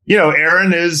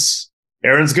Aaron's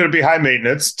going to be high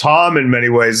maintenance. Tom, in many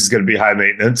ways, is going to be high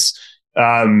maintenance.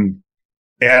 And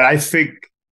I think,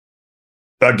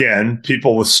 again,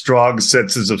 people with strong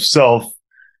senses of self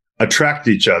attract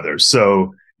each other.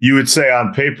 So you would say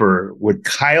on paper, with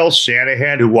Kyle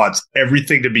Shanahan, who wants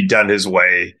everything to be done his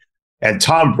way, and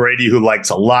Tom Brady, who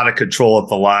likes a lot of control at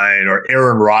the line, or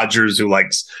Aaron Rodgers, who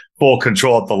likes full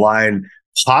control at the line,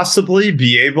 possibly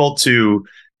be able to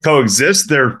coexist.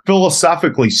 They're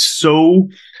philosophically so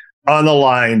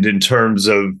unaligned in terms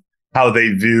of how they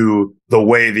view the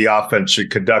way the offense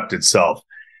should conduct itself.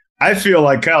 I feel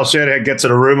like Kyle Shanahan gets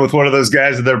in a room with one of those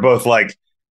guys and they're both like,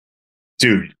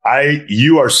 dude,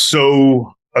 you are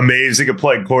so amazing at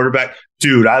playing quarterback.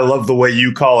 Dude, I love the way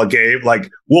you call a game. Like,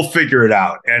 we'll figure it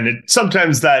out. And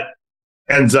sometimes that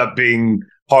ends up being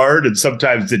hard and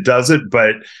sometimes it doesn't.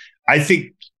 But I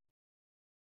think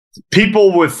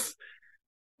people with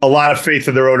a lot of faith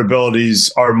in their own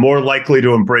abilities are more likely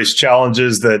to embrace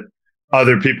challenges that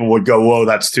other people would go, whoa,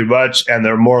 that's too much. And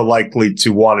they're more likely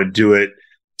to want to do it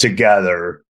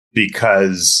together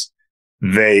because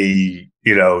they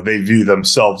view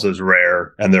themselves as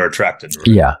rare and they're attracted to it.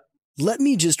 Yeah. "Let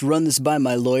me just run this by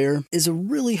my lawyer" is a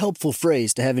really helpful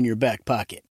phrase to have in your back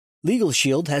pocket. Legal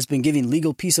Shield has been giving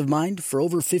legal peace of mind for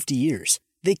over 50 years.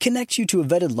 They connect you to a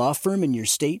vetted law firm in your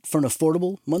state for an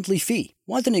affordable monthly fee.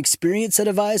 Want an experienced set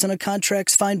of eyes on a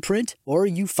contract's fine print? Or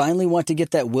you finally want to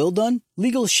get that will done?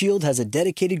 Legal Shield has a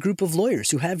dedicated group of lawyers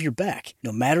who have your back,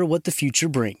 no matter what the future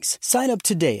brings. Sign up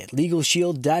today at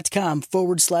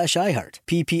LegalShield.com/iHeart.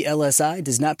 PPLSI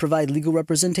does not provide legal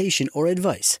representation or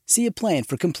advice. See a plan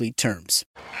for complete terms.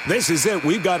 This is it.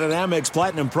 We've got an Amex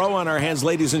Platinum Pro on our hands,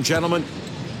 ladies and gentlemen.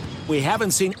 We haven't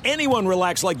seen anyone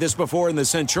relax like this before in the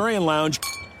Centurion Lounge.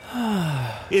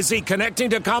 Is he connecting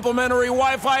to complimentary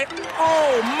Wi-Fi?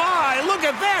 Oh, my! Look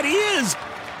at that! He is!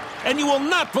 And you will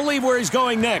not believe where he's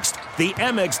going next. The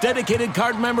Amex dedicated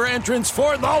card member entrance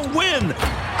for the win!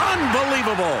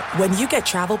 Unbelievable! When you get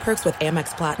travel perks with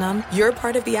Amex Platinum, you're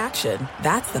part of the action.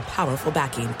 That's the powerful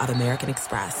backing of American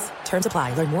Express. Terms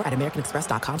apply. Learn more at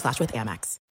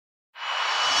americanexpress.com/withAmex.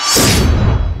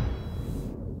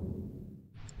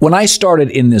 When I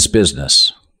started in this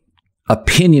business,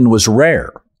 opinion was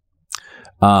rare.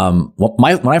 When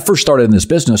I first started in this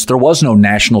business, there was no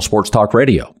national sports talk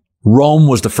radio. Rome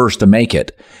was the first to make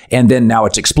it, and then now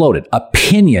it's exploded.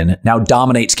 Opinion now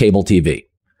dominates cable TV.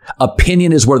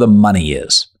 Opinion is where the money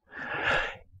is.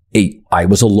 I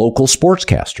was a local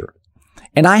sportscaster,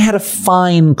 and I had a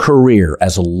fine career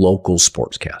as a local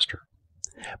sportscaster.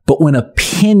 But when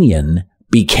opinion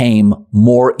became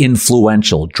more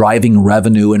influential, driving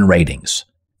revenue and ratings,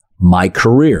 my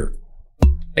career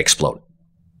exploded.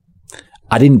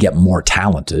 I didn't get more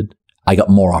talented. I got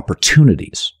more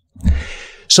opportunities.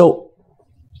 So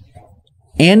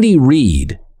Andy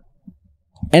Reid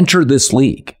entered this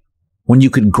league when you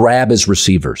could grab his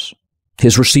receivers.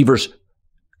 His receivers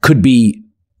could be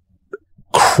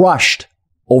crushed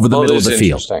over the middle of the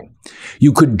field.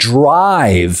 You could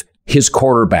drive his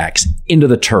quarterbacks into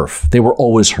the turf. They were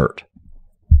always hurt.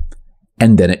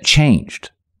 And then it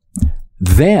changed.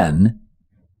 Then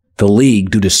the league,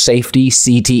 due to safety,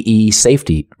 CTE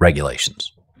safety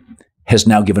regulations, has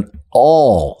now given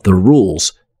all the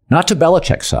rules, not to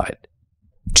Belichick's side,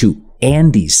 to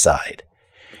Andy's side.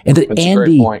 And that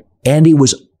Andy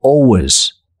was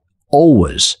always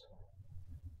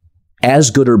as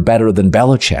good or better than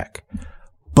Belichick.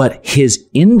 But his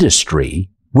industry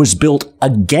was built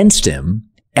against him.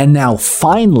 And now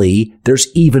finally there's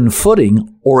even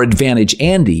footing or advantage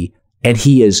Andy, and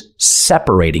he is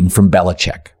separating from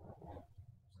Belichick.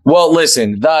 Well,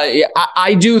 listen,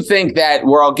 I do think that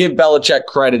where I'll give Belichick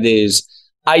credit is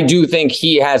I do think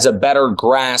he has a better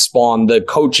grasp on the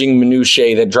coaching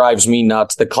minutiae that drives me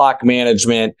nuts, the clock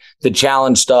management, the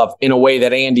challenge stuff in a way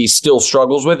that Andy still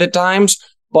struggles with at times.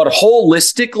 But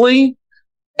holistically,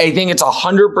 I think it's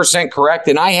 100% correct.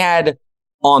 And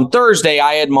on Thursday,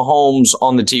 I had Mahomes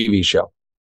on the TV show.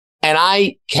 And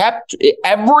I kept,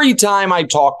 every time I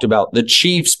talked about the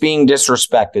Chiefs being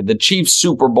disrespected, the Chiefs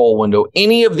Super Bowl window,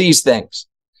 any of these things,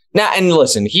 Now, and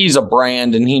listen, he's a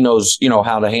brand and he knows,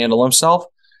 how to handle himself.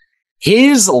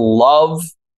 His love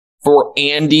for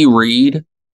Andy Reid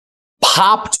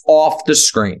popped off the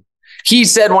screen. He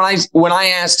said when I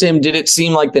asked him, did it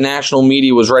seem like the national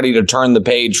media was ready to turn the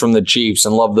page from the Chiefs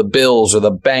and love the Bills or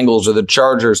the Bengals or the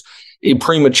Chargers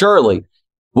prematurely?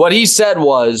 What he said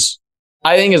was,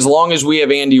 I think as long as we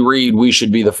have Andy Reid, we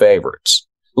should be the favorites.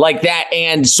 Like that.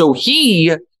 And so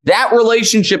that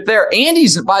relationship there,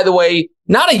 Andy's, by the way,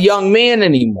 not a young man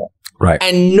anymore. Right.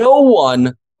 And no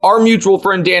one, our mutual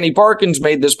friend Danny Parkins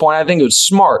made this point. I think it was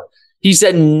smart. He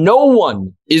said no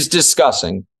one is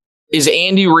discussing, is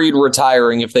Andy Reid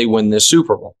retiring if they win this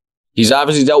Super Bowl? He's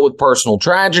obviously dealt with personal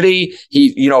tragedy.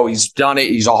 He's done it.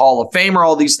 He's a Hall of Famer,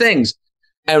 all these things.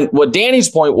 And what Danny's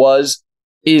point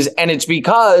and it's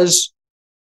because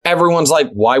everyone's like,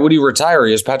 why would he retire?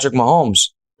 He has Patrick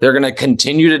Mahomes. They're going to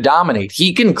continue to dominate.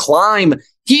 He can climb.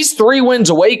 He's 3 wins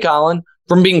away, Colin,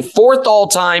 from being 4th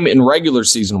all-time in regular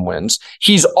season wins.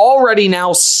 He's already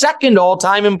now 2nd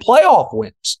all-time in playoff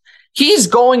wins. He's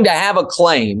going to have a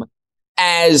claim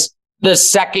as the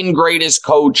 2nd greatest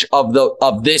coach of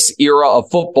this era of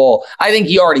football. I think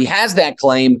he already has that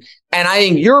claim. And I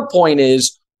think your point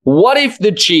is, what if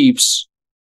the Chiefs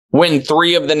win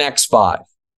 3 of the next 5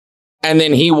 and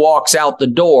then he walks out the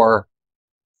door?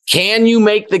 Can you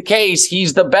make the case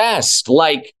he's the best?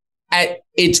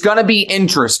 It's going to be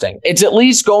interesting. It's at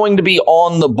least going to be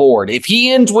on the board. If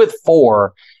he ends with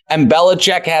 4 and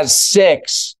Belichick has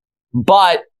 6,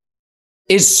 but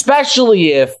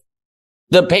especially if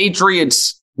the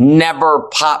Patriots never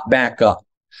pop back up.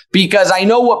 Because I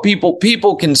know what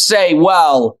people can say,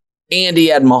 well, Andy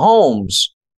had Mahomes.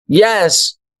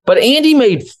 Yes, but Andy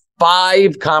made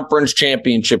 5 conference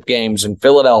championship games in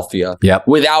Philadelphia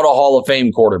without a Hall of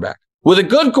Fame quarterback. With a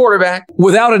good quarterback.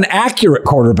 Without an accurate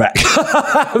quarterback.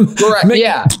 Correct,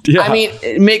 yeah. I mean,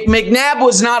 McNabb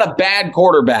was not a bad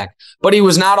quarterback, but he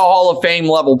was not a Hall of Fame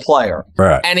level player.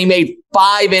 Right. And he made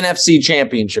 5 NFC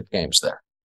championship games there.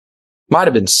 Might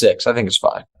have been 6. I think it's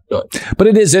 5. Good. But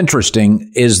it is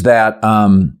interesting is that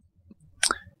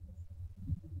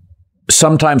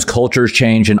sometimes cultures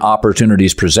change and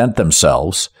opportunities present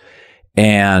themselves,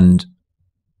 and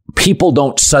people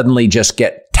don't suddenly just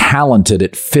get talented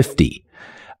at 50.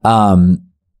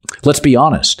 Let's be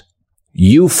honest.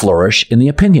 You flourish in the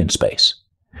opinion space.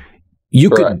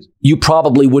 You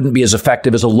probably wouldn't be as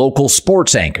effective as a local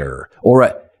sports anchor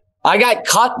I got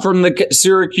cut from the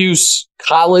Syracuse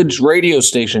college radio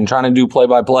station trying to do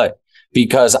play-by-play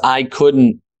because I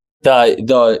couldn't. At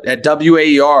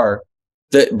WAER,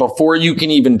 before you can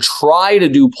even try to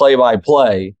do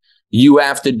play-by-play, you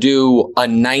have to do a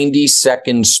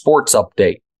 90-second sports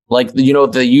update. Like,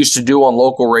 they used to do on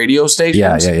local radio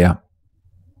stations. Yeah.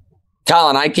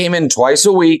 Colin, I came in twice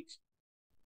a week,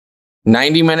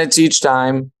 90 minutes each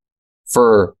time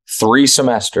for 3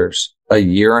 semesters, a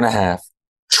year and a half,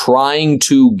 trying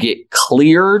to get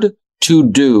cleared to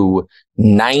do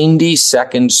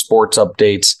 90-second sports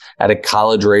updates at a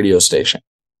college radio station.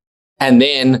 And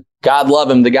then, God love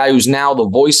him, the guy who's now the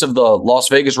voice of the Las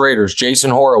Vegas Raiders,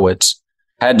 Jason Horowitz,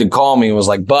 had to call me and was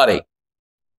like, buddy,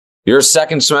 you're a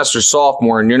 2nd semester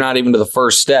sophomore and you're not even to the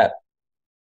first step.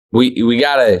 You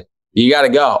gotta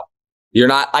go.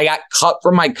 I got cut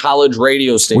from my college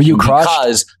radio station. Were you crushed?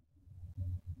 Because,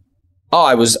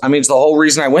 it's the whole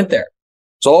reason I went there.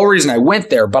 It's the whole reason I went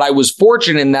there, but I was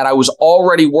fortunate in that I was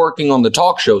already working on the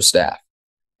talk show staff.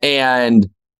 And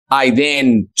I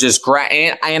then just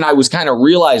and I was kind of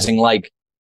realizing,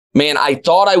 man, I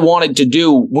thought I wanted to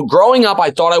do, growing up, I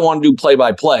thought I wanted to do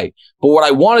play-by-play, but what I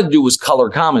wanted to do was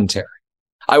color commentary.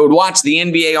 I would watch the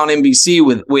NBA on NBC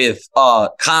with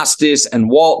Costas and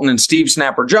Walton and Steve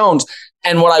Snapper Jones,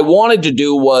 and what I wanted to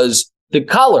do was the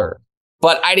color.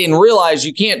 But I didn't realize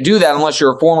you can't do that unless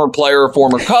you're a former player or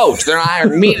former coach. They're not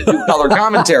hiring me to do color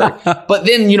commentary. But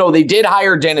then, they did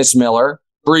hire Dennis Miller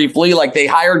briefly, like they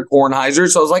hired Kornheiser.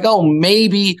 So I was like, oh,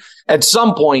 maybe at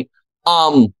some point.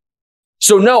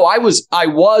 So no, I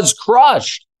was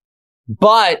crushed,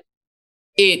 but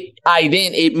it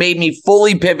made me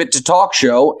fully pivot to talk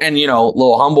show. And, a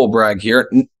little humble brag here.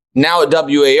 Now at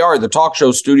WAR, the talk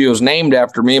show studio is named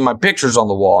after me and my picture's on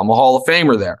the wall. I'm a Hall of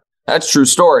Famer there. That's a true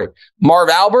story. Marv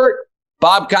Albert,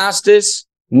 Bob Costas,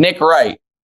 Nick Wright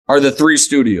are the 3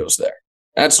 studios there.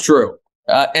 That's true.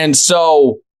 But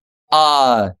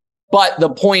the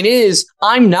point is,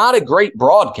 I'm not a great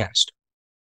broadcaster.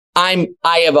 I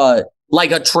have a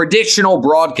traditional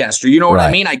broadcaster. You know what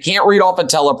I mean? I can't read off a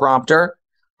teleprompter.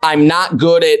 I'm not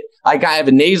good at, like, I have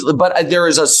a nasal, but there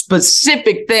is a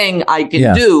specific thing I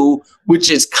can do, which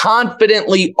is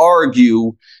confidently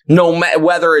argue, no matter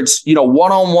whether it's,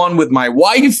 one-on-one with my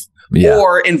wife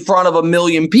or in front of a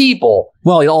million people.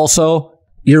 Well, also,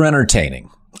 you're entertaining.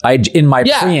 In my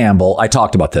preamble, I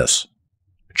talked about this.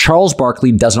 Charles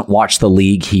Barkley doesn't watch the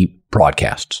league he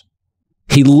broadcasts.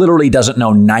 He literally doesn't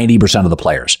know 90% of the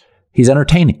players. He's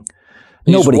entertaining.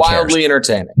 Nobody cares. Wildly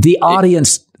entertaining. The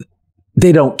audience,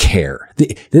 they don't care.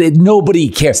 Nobody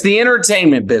cares. It's the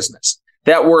entertainment business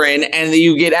that we're in, and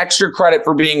you get extra credit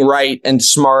for being right and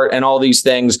smart and all these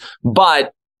things.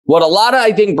 But what a lot of,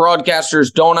 I think,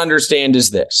 broadcasters don't understand is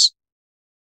this.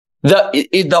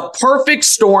 The perfect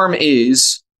storm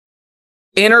is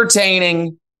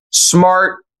entertaining,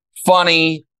 smart,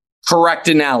 funny, correct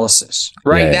analysis,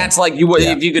 right? That's like you would,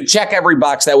 if you could check every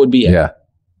box, that would be it. Yeah.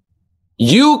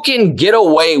 You can get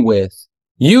away with,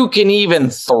 you can even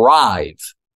thrive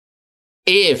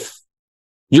if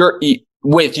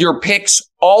with your picks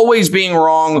always being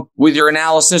wrong, with your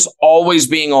analysis always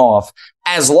being off,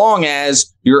 as long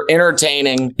as you're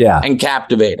entertaining and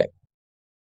captivating.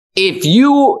 If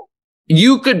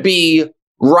you could be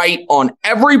right on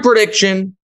every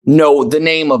prediction, know the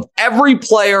name of every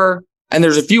player, and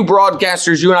there's a few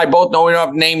broadcasters, you and I both know, we don't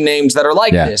have names that are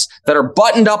like this, that are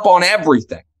buttoned up on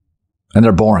everything. And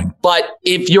they're boring. But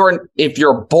if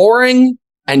you're boring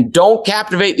and don't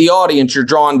captivate the audience, you're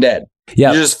drawn dead.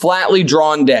 Yeah. You're just flatly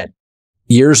drawn dead.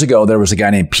 Years ago, there was a guy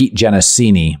named Pete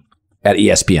Genesini at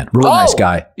ESPN. Really nice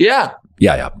guy. Yeah.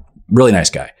 Yeah. Really nice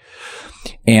guy.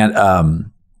 And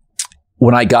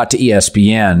when I got to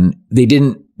ESPN,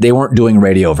 they weren't doing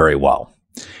radio very well.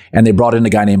 And they brought in a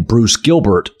guy named Bruce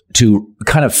Gilbert to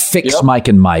kind of fix Mike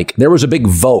and Mike. There was a big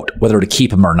vote whether to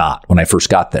keep him or not when I first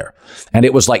got there. And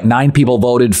it was like 9 people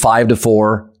voted,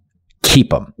 5-4,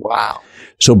 keep him. Wow.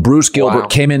 So Bruce Gilbert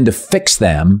came in to fix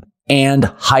them and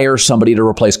hire somebody to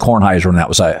replace Kornheiser. And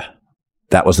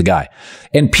that was the guy.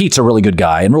 And Pete's a really good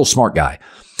guy and real smart guy.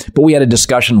 But we had a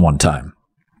discussion one time.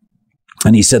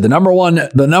 And he said, the number one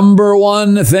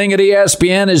thing at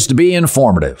ESPN is to be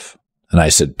informative. And I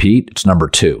said, Pete, it's number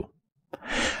 2.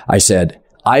 I said,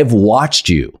 I've watched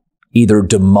you either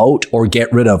demote or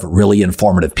get rid of really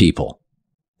informative people.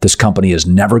 This company has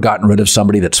never gotten rid of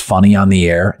somebody that's funny on the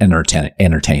air and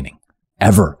entertaining.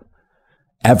 Ever.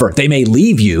 They may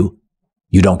leave you.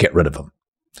 You don't get rid of them.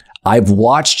 I've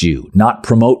watched you not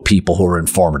promote people who are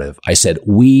informative. I said,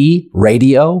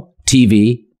 radio,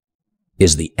 TV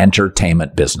is the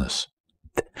entertainment business.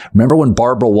 Remember when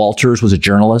Barbara Walters was a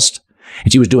journalist?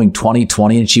 And she was doing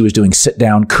 20/20 and she was doing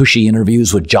sit-down, cushy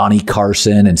interviews with Johnny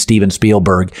Carson and Steven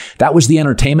Spielberg. That was the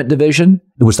entertainment division.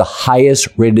 It was the highest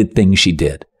rated thing she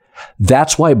did.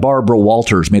 That's why Barbara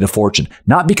Walters made a fortune,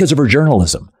 not because of her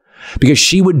journalism, because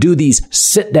she would do these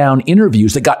sit-down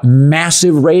interviews that got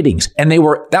massive ratings. And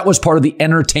that was part of the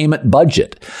entertainment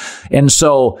budget. And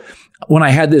so when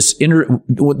I had this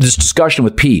discussion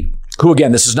with Pete, who,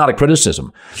 again, this is not a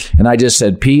criticism, and I just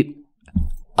said, Pete,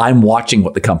 I'm watching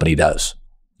what the company does.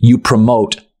 You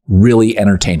promote really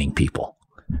entertaining people.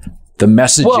 The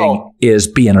messaging is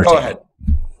be entertaining. Go ahead.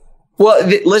 Well,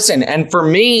 listen, and for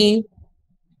me,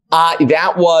 that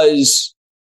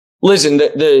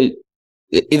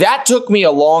took me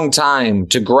a long time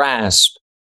to grasp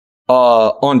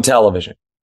on television,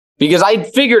 because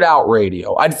I'd figured out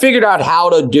radio. I'd figured out how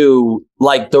to do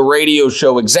like the radio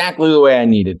show exactly the way I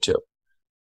needed to.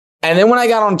 And then when I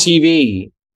got on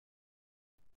TV,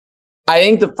 I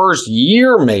think the first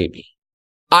year, maybe,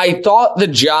 I thought the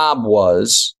job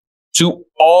was to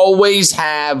always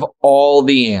have all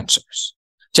the answers,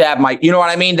 to have to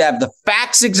have the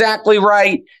facts exactly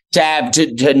right,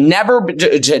 to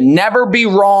never be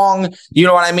wrong. You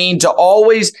know what I mean? To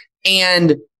always,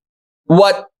 and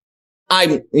what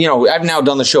I've now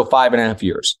done the show 5.5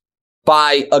 years.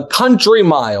 By a country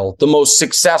mile, the most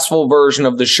successful version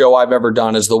of the show I've ever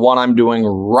done is the one I'm doing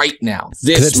right now,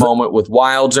 this moment with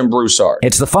Wilds and Broussard.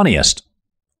 It's the funniest.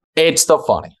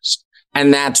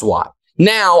 And that's why.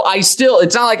 Now, it's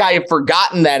not like I have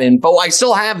forgotten that info. I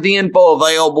still have the info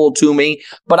available to me,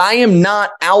 but I am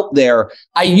not out there.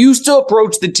 I used to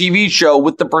approach the TV show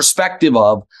with the perspective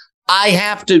of I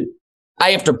have to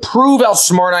prove how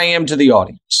smart I am to the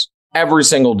audience every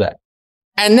single day.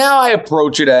 And now I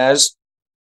approach it as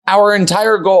our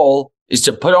entire goal is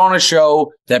to put on a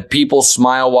show that people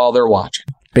smile while they're watching.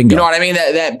 Bingo. You know what I mean?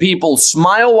 That people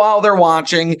smile while they're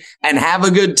watching and have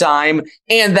a good time,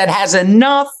 and that has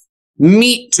enough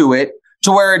meat to it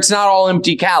to where it's not all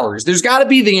empty calories. There's got to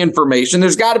be the information.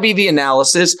 There's got to be the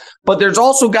analysis, but there's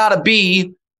also got to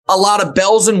be a lot of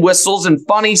bells and whistles and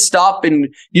funny stuff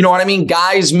and, you know what I mean,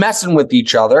 guys messing with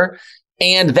each other.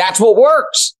 And that's what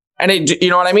works. And you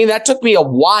know what I mean? That took me a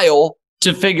while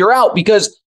to figure out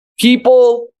because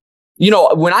people, you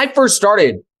know, when I first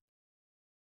started,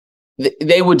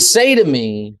 they would say to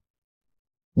me,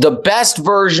 the best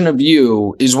version of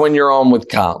you is when you're on with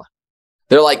Colin.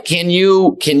 They're like, can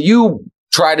you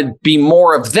try to be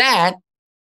more of that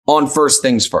on First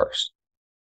Things First?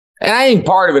 And I think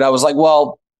part of it, I was like,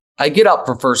 well, I get up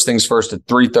for First Things First at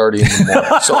 3:30 in the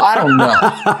morning. So I don't know.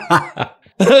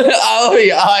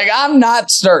 I'm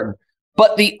not certain.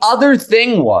 But the other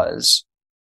thing was,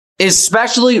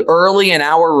 especially early in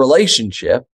our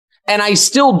relationship, and I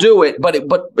still do it,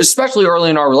 but especially early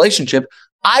in our relationship,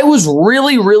 I was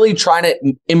really, really trying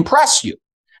to impress you.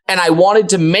 And I wanted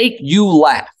to make you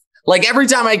laugh. Like every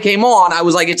time I came on, I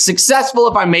was like, it's successful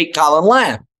if I make Colin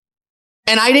laugh.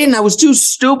 And I didn't. I was too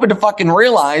stupid to fucking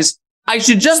realize I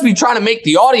should just be trying to make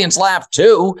the audience laugh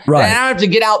too. Right. And I don't have to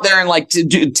get out there and like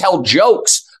tell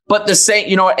jokes. But the same,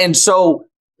 you know, and so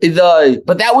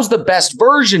but that was the best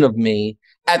version of me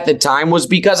at the time was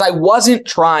because I wasn't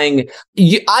trying.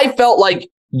 I felt like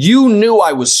you knew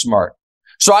I was smart.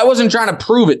 So I wasn't trying to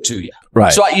prove it to you.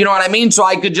 Right. So, you know what I mean? So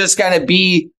I could just kind of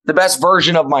be the best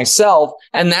version of myself.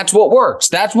 And that's what works.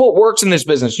 That's what works in this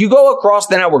business. You go across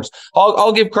the networks.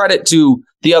 I'll give credit to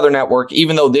the other network,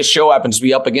 even though this show happens to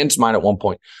be up against mine at one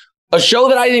point. A show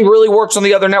that I think really works on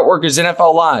the other network is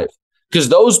NFL Live because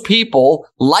those people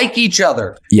like each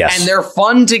other. Yes. And they're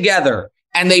fun together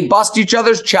and they bust each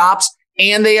other's chops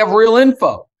and they have real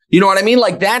info. You know what I mean?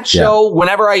 Like that show,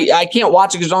 whenever I can't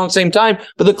watch it because it's on at the same time,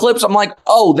 but the clips, I'm like,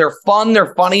 oh, they're fun.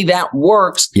 They're funny. That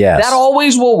works. Yes. That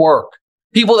always will work.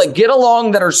 People that get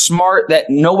along, that are smart, that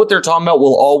know what they're talking about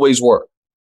will always work.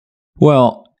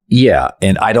 Well, yeah.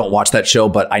 And I don't watch that show,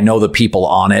 but I know the people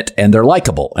on it and they're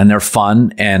likable and they're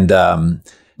fun. And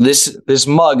this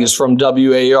mug is from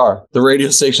WAR, the radio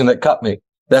station that cut me.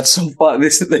 That's so fun. They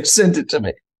sent it to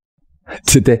me.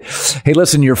 Today. Hey,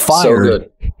 listen, you're fired.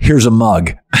 So here's a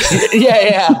mug.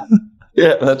 Yeah,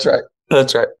 that's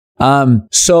right.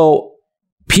 So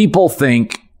people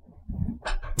think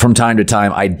from time to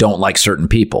time, I don't like certain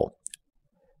people.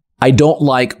 I don't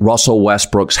like Russell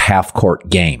Westbrook's half-court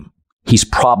game. He's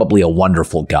probably a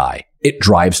wonderful guy. It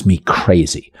drives me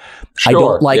crazy.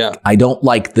 Sure, I don't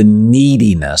like the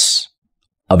neediness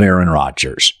of Aaron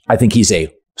Rodgers. I think he's a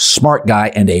smart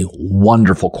guy and a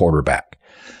wonderful quarterback.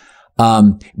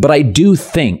 But I do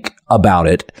think about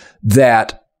it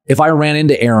that if I ran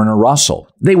into Aaron or Russell,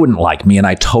 they wouldn't like me, and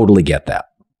I totally get that.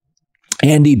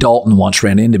 Andy Dalton once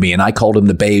ran into me, and I called him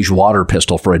the beige water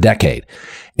pistol for a decade.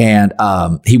 And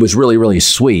he was really, really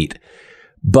sweet.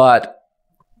 But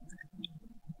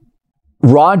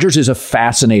Rodgers is a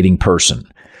fascinating person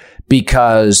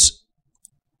because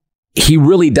he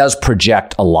really does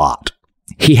project a lot.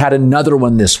 He had another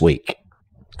one this week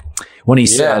when he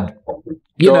said,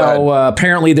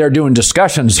 apparently they're doing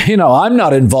discussions. I'm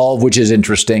not involved, which is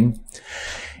interesting.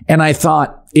 And I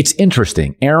thought, it's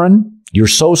interesting. Aaron, you're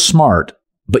so smart,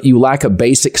 but you lack a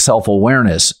basic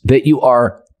self-awareness that you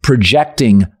are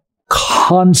projecting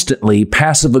constantly,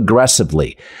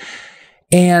 passive-aggressively.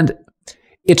 And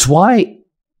it's why,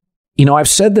 I've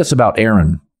said this about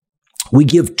Aaron. We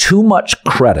give too much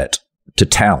credit to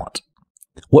talent.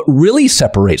 What really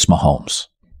separates Mahomes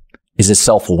is his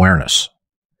self-awareness.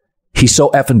 He's so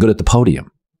effing good at the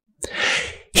podium.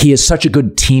 He is such a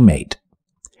good teammate.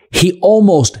 He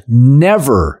almost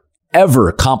never,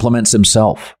 ever compliments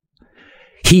himself.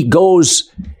 He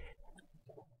goes,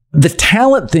 the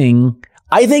talent thing,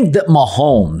 I think that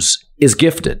Mahomes is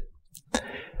gifted.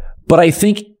 But I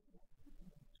think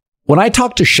when I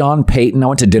talked to Sean Payton, I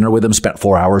went to dinner with him, spent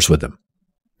 4 hours with him.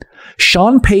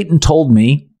 Sean Payton told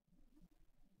me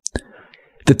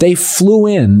that they flew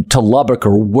in to Lubbock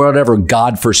or whatever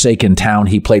godforsaken town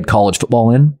he played college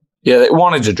football in. Yeah, they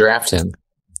wanted to draft him.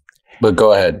 But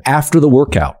go ahead. After the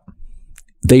workout,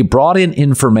 they brought in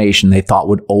information they thought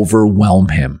would overwhelm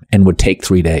him and would take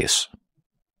 3 days.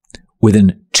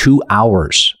 Within 2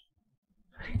 hours,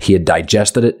 he had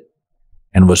digested it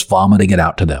and was vomiting it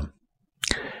out to them.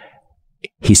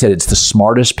 He said, it's the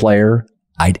smartest player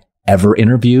I'd ever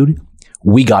interviewed.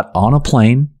 We got on a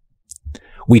plane.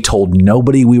 We told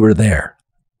nobody we were there.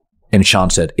 And Sean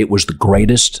said, it was the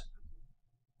greatest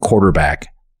quarterback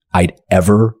I'd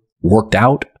ever worked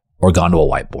out or gone to a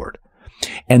whiteboard.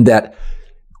 And that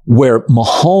where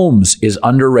Mahomes is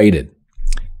underrated,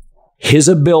 his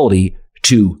ability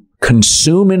to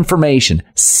consume information,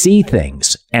 see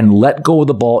things, and let go of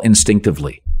the ball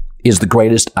instinctively is the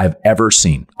greatest I've ever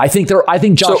seen. I think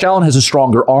Josh Allen has a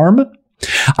stronger arm.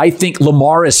 I think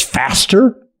Lamar is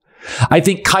faster. I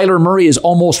think Kyler Murray is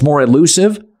almost more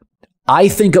elusive. I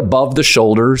think above the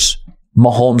shoulders,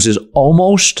 Mahomes is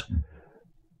almost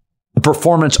a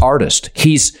performance artist.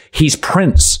 He's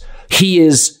Prince.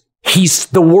 He's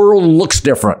the world looks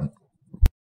different.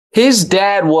 His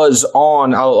dad was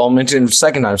on, I'll mention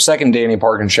second Danny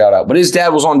Parkin shout out, but his dad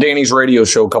was on Danny's radio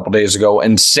show a couple days ago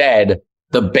and said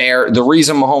the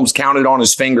reason Mahomes counted on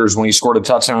his fingers when he scored a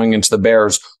touchdown against the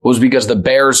Bears was because the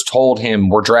Bears told him,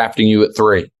 we're drafting you at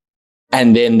 3.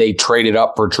 And then they traded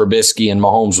up for Trubisky and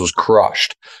Mahomes was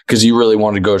crushed because he really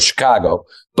wanted to go to Chicago.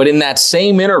 But in that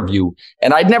same interview,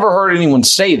 and I'd never heard anyone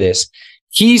say this,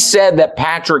 he said that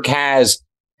Patrick has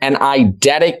an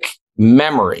eidetic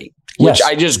memory, which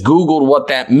I just Googled what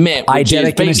that meant. Which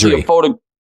is basically a photo.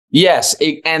 Yes.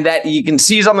 And that you can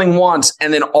see something once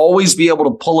and then always be able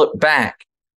to pull it back,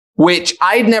 which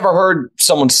I'd never heard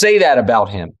someone say that about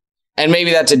him. And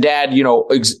maybe that's a dad,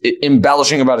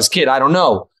 embellishing about his kid. I don't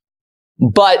know.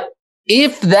 But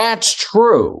if that's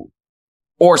true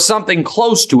or something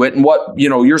close to it, and what,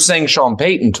 you're saying Sean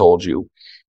Payton told you,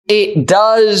 it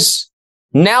does.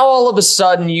 Now, all of a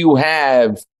sudden you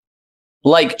have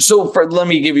let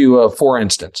me give you for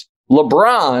instance,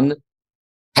 LeBron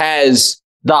has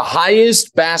the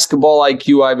highest basketball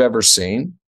IQ I've ever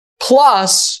seen,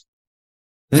 plus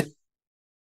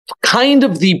kind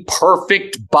of the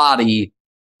perfect body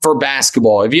for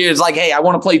basketball. It's like, hey, I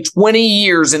want to play 20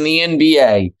 years in the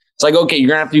NBA. It's like, okay, you're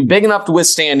going to have to be big enough to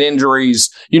withstand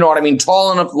injuries. You know what I mean?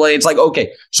 Tall enough to play. It's like,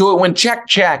 okay. So it went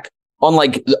check on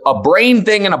like a brain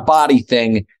thing and a body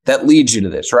thing that leads you to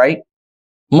this, right?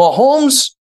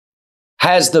 Mahomes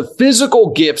has the physical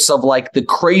gifts of like the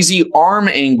crazy arm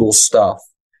angle stuff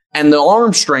and the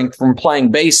arm strength from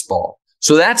playing baseball.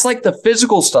 So that's like the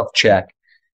physical stuff check.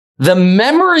 The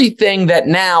memory thing that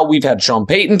now we've had Sean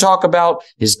Payton talk about,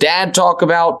 his dad talk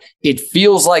about, it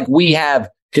feels like we have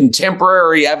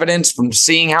contemporary evidence from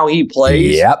seeing how he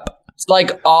plays. Yep. It's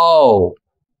like,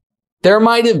 there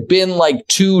might have been like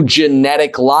 2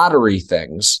 genetic lottery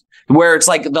things where it's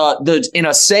like the in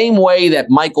a same way that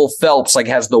Michael Phelps like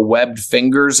has the webbed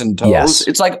fingers and toes. Yes.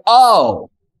 It's like, so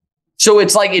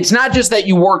it's like, it's not just that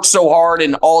you worked so hard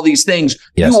and all these things.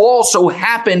 Yes. You also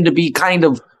happen to be kind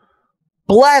of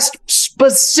blessed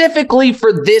specifically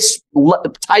for this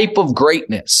type of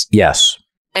greatness. Yes.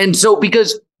 And so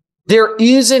because there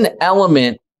is an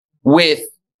element with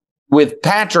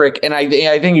Patrick, and I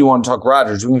think you want to talk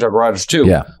Rodgers. We can talk Rodgers too.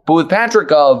 Yeah. But with Patrick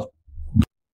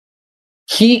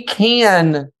he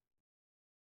can,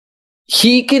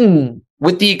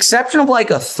 with the exception of like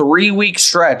a 3-week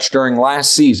stretch during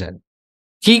last season,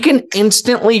 he can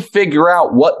instantly figure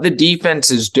out what the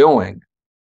defense is doing.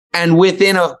 And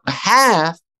within a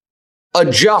half,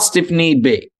 adjust if need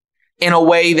be in a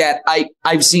way that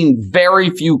I've seen very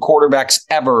few quarterbacks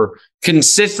ever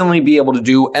consistently be able to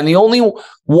do. And the only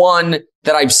one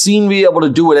that I've seen be able to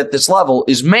do it at this level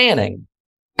is Manning.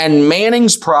 And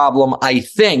Manning's problem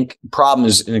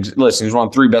is, listen, he's one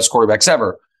of the 3 best quarterbacks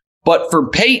ever. But for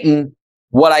Payton,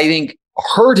 what I think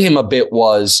hurt him a bit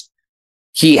was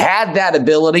he had that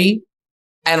ability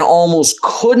and almost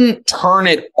couldn't turn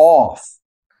it off.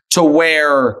 To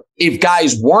where if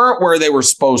guys weren't where they were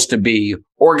supposed to be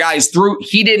or guys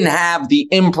he didn't have the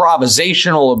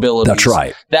improvisational abilities. That's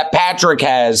right. That Patrick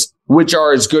has, which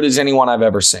are as good as anyone I've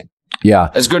ever seen. Yeah.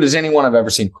 As good as anyone I've ever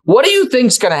seen. What do you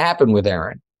think's going to happen with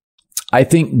Aaron? I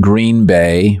think Green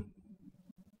Bay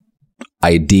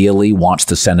ideally wants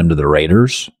to send him to the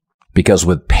Raiders because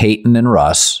with Payton and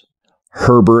Russ,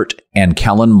 Herbert and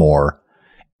Kellen Moore,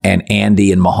 and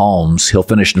Andy and Mahomes, he'll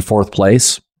finish in 4th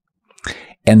place.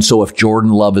 And so if Jordan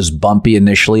Love is bumpy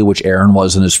initially, which Aaron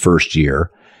was in his first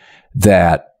year,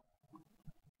 that,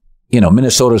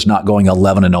 Minnesota's not going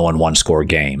 11-0 in 1-score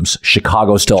games.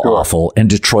 Chicago's still awful, and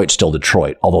Detroit's still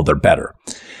Detroit, although they're better.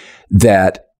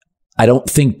 That I don't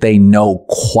think they know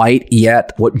quite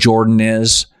yet what Jordan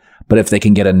is, but if they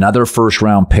can get another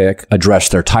first-round pick, address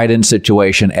their tight end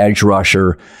situation, edge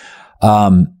rusher,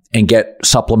 and get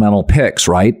supplemental picks,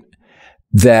 right?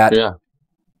 That... Yeah.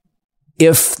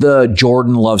 If the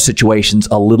Jordan Love situation's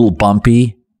a little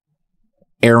bumpy,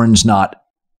 Aaron's not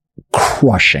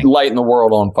crushing. Lighting the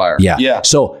world on fire. Yeah.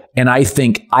 So, and I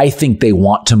think they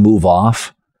want to move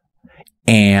off.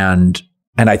 And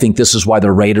I think this is why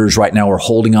the Raiders right now are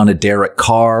holding on to Derek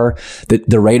Carr.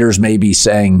 The Raiders may be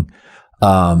saying,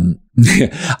 the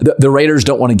Raiders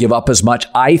don't want to give up as much.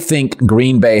 I think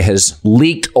Green Bay has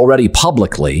leaked already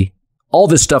publicly. All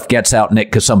this stuff gets out, Nick,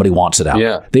 because somebody wants it out.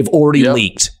 Yeah. They've already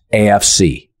leaked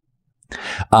AFC.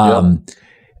 Aaron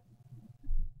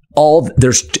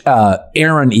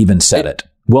even said it.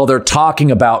 Well, they're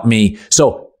talking about me.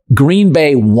 So Green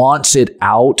Bay wants it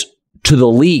out to the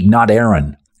league, not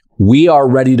Aaron. We are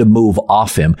ready to move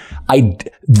off him.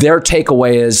 Their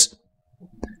takeaway is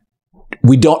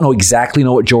we don't exactly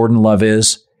know what Jordan Love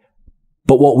is,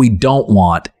 but what we don't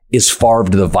want is Favre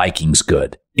to the Vikings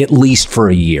good, at least for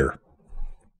a year.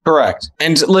 Correct.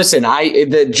 And listen,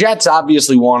 the Jets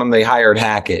obviously want him. They hired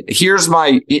Hackett. Here's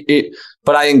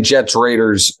but I think Jets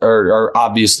Raiders are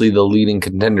obviously the leading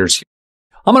contenders here.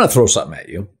 I'm going to throw something at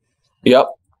you. Yep.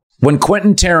 When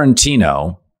Quentin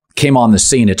Tarantino came on the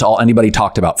scene, it's all anybody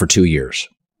talked about for 2 years.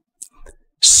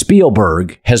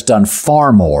 Spielberg has done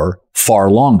far more,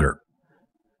 far longer.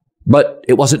 But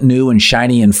it wasn't new and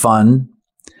shiny and fun.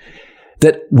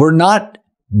 That we're not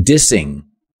dissing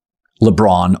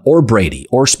LeBron or Brady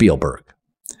or Spielberg.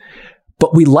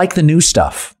 But we like the new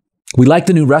stuff. We like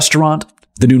the new restaurant,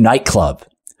 the new nightclub,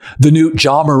 the new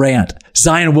Ja Morant,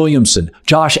 Zion Williamson,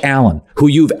 Josh Allen, who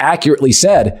you've accurately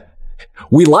said,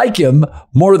 we like him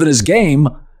more than his game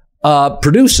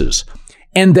produces.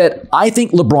 And that I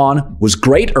think LeBron was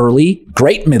great early,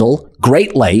 great middle,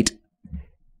 great late.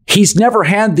 He's never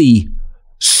had the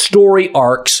story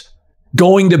arcs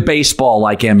going to baseball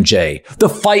like MJ, the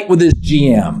fight with his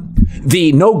GM,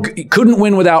 couldn't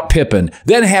win without Pippen,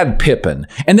 then had Pippen,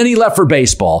 and then he left for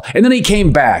baseball, and then he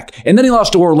came back, and then he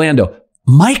lost to Orlando.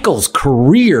 Michael's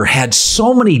career had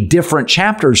so many different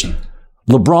chapters.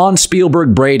 LeBron,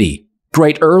 Spielberg, Brady,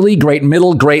 great early, great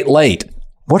middle, great late.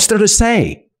 What's there to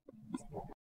say?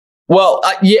 Well,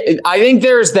 I think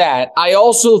there's that. I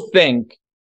also think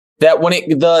that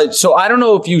so I don't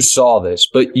know if you saw this,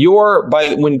 but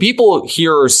when people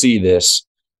hear or see this,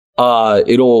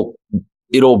 it'll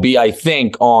be, I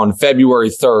think, on February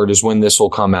 3rd is when this will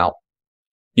come out.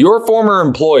 Your former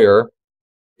employer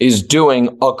is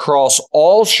doing across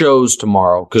all shows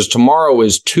tomorrow, because tomorrow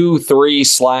is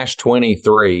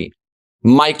 2/3/23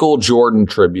 Michael Jordan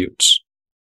tributes.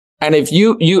 And if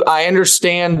I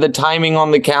understand the timing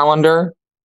on the calendar,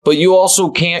 but you also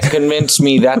can't convince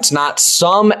me that's not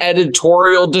some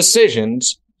editorial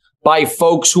decisions by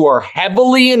folks who are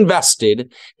heavily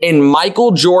invested in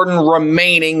Michael Jordan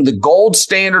remaining the gold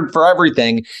standard for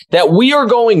everything, that we are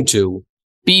going to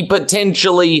be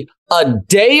potentially a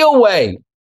day away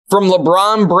from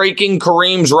LeBron breaking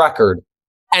Kareem's record.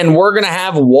 And we're going to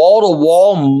have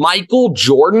wall-to-wall Michael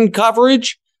Jordan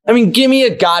coverage. I mean, give me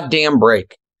a goddamn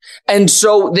break. And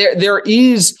so there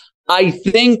is, I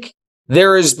think,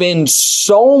 there has been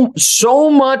so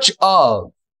much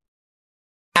of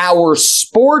our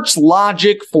sports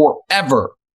logic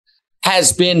forever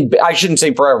has been, I shouldn't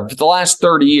say forever, for the last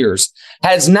 30 years,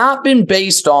 has not been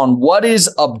based on what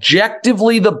is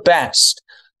objectively the best,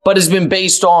 but has been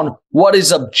based on what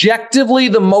is objectively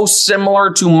the most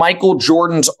similar to Michael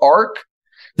Jordan's arc,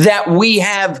 that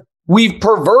we've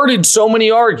perverted so many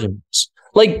arguments.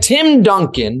 Like Tim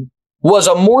Duncan was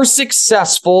a more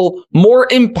successful, more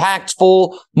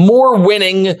impactful, more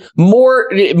winning, more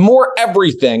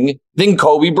everything than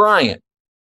Kobe Bryant.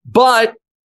 But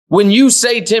when you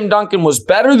say Tim Duncan was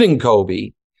better than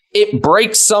Kobe, it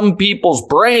breaks some people's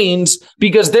brains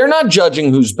because they're not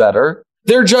judging who's better.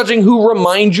 They're judging who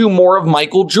reminds you more of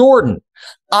Michael Jordan.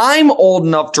 I'm old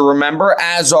enough to remember,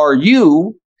 as are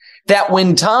you, that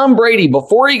when Tom Brady,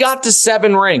 before he got to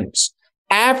 7 rings,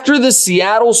 after the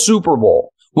Seattle Super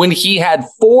Bowl, when he had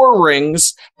 4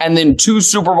 rings and then 2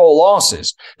 Super Bowl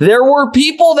losses, there were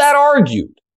people that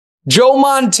argued Joe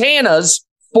Montana's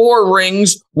 4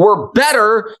 rings were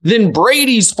better than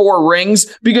Brady's 4 rings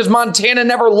because Montana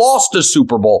never lost a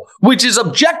Super Bowl, which is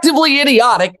objectively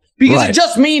idiotic because It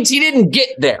just means he didn't get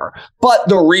there. But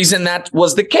the reason that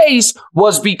was the case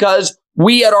was because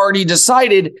we had already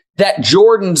decided that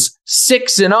Jordan's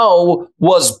 6-0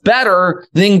 was better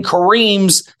than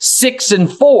Kareem's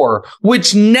 6-4,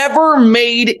 which never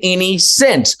made any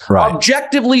sense. Right.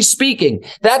 Objectively speaking,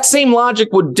 that same logic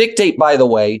would dictate, by the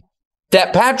way,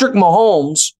 that Patrick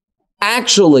Mahomes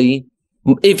actually,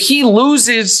 if he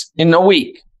loses in a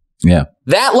week,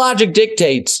 that logic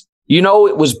dictates,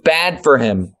 it was bad for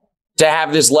him to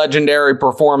have this legendary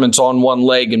performance on one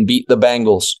leg and beat the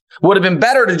Bengals. Would have been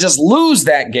better to just lose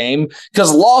that game,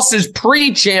 because losses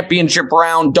pre-championship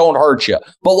round don't hurt you,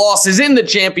 but losses in the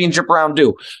championship round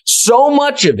do. So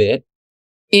much of it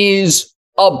is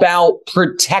about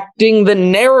protecting the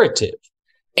narrative.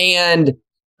 And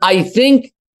I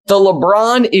think the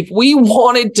LeBron, if we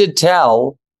wanted to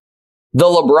tell the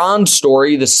LeBron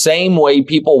story the same way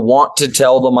people want to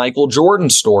tell the Michael Jordan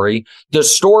story, the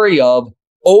story of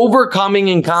overcoming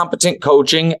incompetent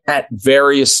coaching at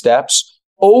various steps,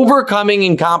 overcoming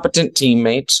incompetent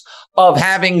teammates, of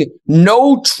having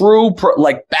no true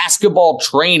basketball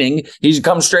training. He's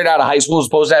come straight out of high school as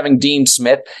opposed to having Dean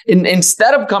Smith.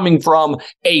 Instead of coming from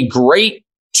a great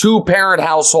 2-parent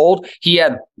household, he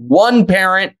had one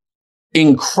parent,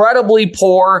 incredibly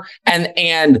poor,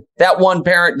 and that one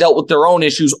parent dealt with their own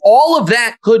issues. All of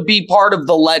that could be part of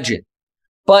the legend.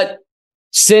 But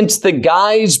since the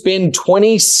guy's been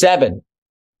 27,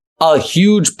 a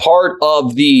huge part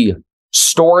of the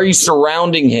story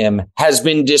surrounding him has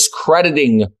been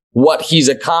discrediting what he's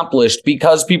accomplished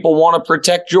because people want to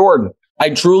protect Jordan. I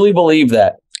truly believe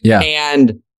that. Yeah.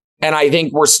 And I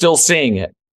think we're still seeing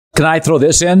it. Can I throw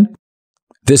this in?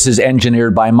 This is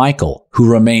engineered by Michael,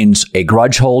 who remains a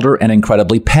grudge holder and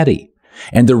incredibly petty.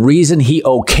 And the reason he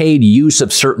okayed use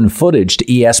of certain footage to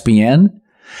ESPN,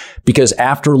 because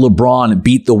after LeBron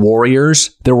beat the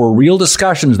Warriors, there were real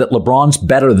discussions that LeBron's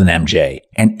better than MJ.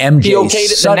 And MJ he okayed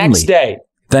it suddenly,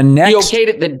 the next day. He okayed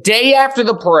it the day after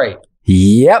the parade.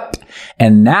 Yep.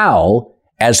 And now,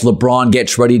 as LeBron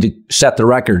gets ready to set the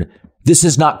record, this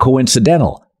is not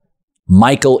coincidental.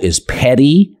 Michael is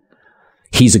petty.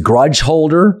 He's a grudge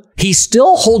holder. He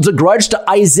still holds a grudge to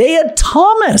Isaiah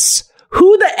Thomas.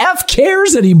 Who the F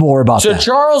cares anymore about that? To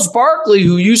Charles Barkley,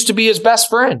 who used to be his best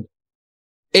friend.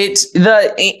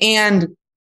 And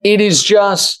it is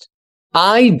just,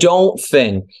 I don't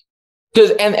think,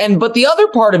 but the other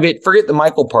part of it, forget the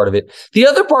Michael part of it. The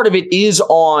other part of it is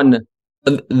on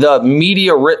the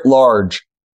media writ large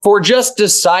for just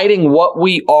deciding what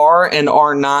we are and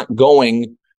are not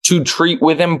going to treat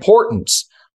with importance.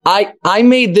 I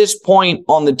made this point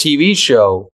on the TV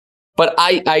show, but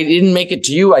I didn't make it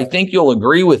to you. I think you'll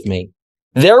agree with me.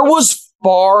 There was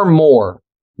far more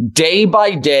day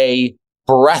by day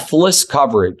breathless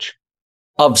coverage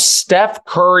of Steph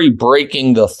Curry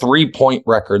breaking the 3-point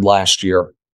record last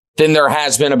year than there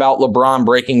has been about LeBron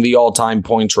breaking the all-time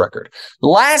points record.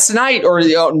 Last night, or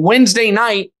Wednesday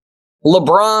night,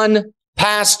 LeBron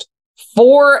passed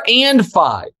 4 and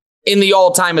 5 in the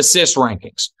all-time assist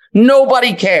rankings.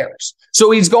 Nobody cares.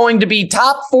 So he's going to be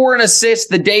top 4 in assists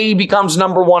the day he becomes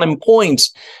number 1 in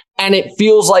points. And it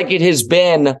feels like it has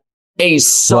been a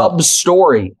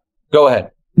sub-story. Go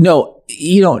ahead. No,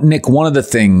 Nick, one of the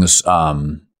things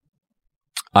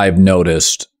I've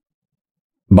noticed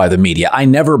by the media, I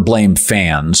never blame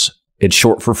fans. It's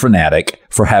short for fanatic,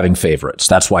 for having favorites.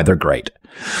 That's why they're great.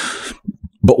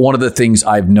 But one of the things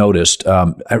I've noticed,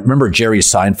 I remember Jerry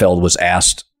Seinfeld was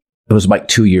asked, it was like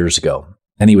 2 years ago,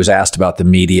 and he was asked about the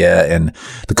media and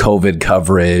the COVID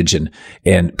coverage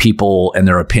and people and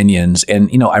their opinions.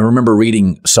 And, I remember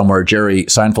reading somewhere Jerry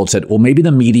Seinfeld said, well, maybe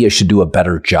the media should do a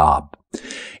better job.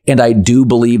 And I do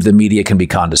believe the media can be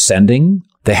condescending.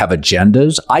 They have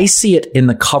agendas. I see it in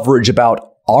the coverage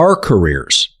about our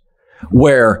careers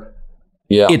where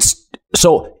it's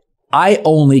so I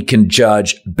only can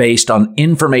judge based on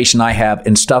information I have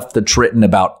and stuff that's written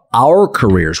about our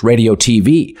careers, radio,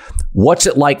 TV. What's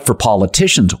it like for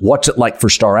politicians? What's it like for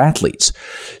star athletes?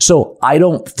 So I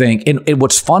don't think, and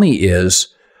what's funny is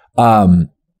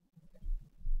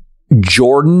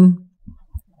Jordan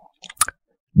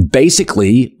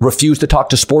basically refused to talk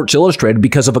to Sports Illustrated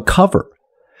because of a cover.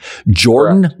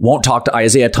 Jordan won't talk to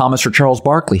Isaiah Thomas or Charles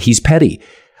Barkley. He's petty.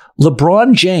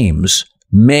 LeBron James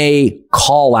may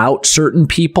call out certain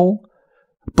people,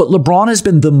 but LeBron has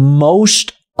been the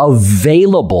most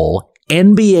available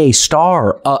NBA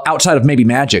star outside of maybe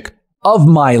Magic of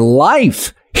my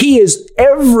life. He is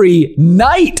every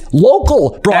night,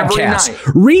 local broadcast,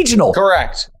 regional.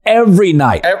 Correct. Every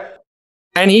night.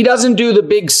 And he doesn't do the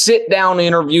big sit-down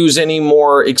interviews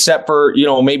anymore, except for,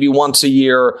 maybe once a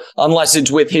year, unless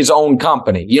it's with his own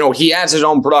company. He has his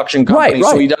own production company,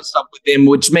 so he does stuff with him,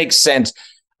 which makes sense.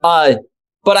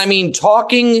 But I mean,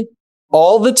 talking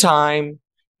all the time,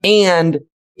 and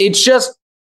it's just,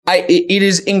 it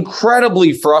is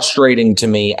incredibly frustrating to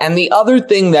me. And the other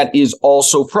thing that is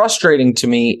also frustrating to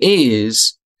me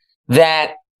is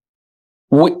that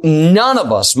none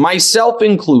of us, myself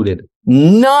included,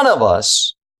 none of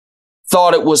us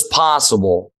thought it was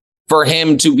possible for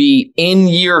him to be in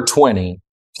year 20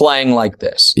 playing like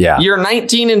this. Yeah. Year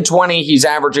 19 and 20, he's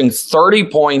averaging 30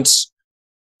 points,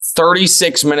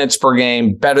 36 minutes per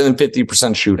game, better than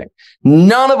 50% shooting.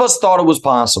 None of us thought it was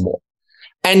possible.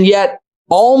 And yet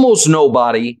almost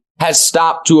nobody has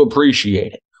stopped to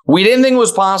appreciate it. We didn't think it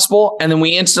was possible, and then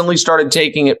we instantly started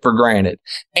taking it for granted.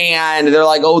 And they're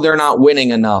like, oh, they're not winning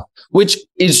enough, which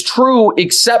is true,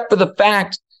 except for the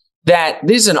fact that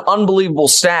this is an unbelievable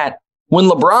stat. When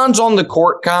LeBron's on the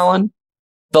court, Colin,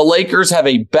 the Lakers have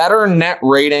a better net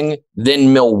rating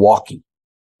than Milwaukee.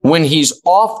 When he's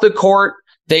off the court,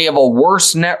 they have a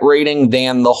worse net rating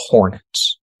than the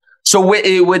Hornets. So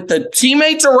with the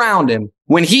teammates around him,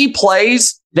 when he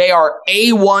plays, they are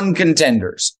A1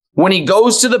 contenders. When he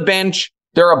goes to the bench,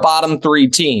 they're a bottom 3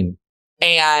 team.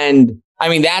 And I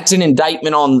mean, that's an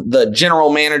indictment on the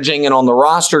general managing and on the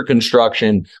roster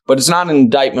construction, but it's not an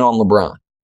indictment on LeBron.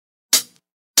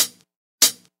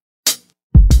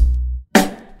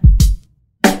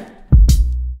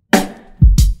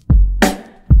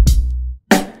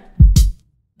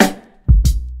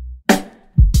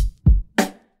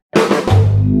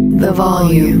 The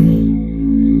volume.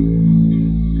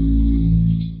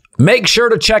 Make sure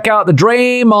to check out the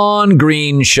Draymond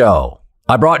Green Show.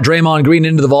 I brought Draymond Green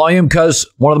into the volume because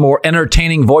one of the more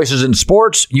entertaining voices in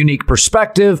sports, unique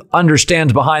perspective,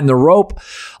 understands behind the rope,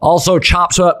 also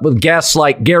chops up with guests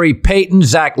like Gary Payton,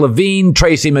 Zach LaVine,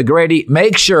 Tracy McGrady.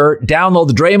 Make sure download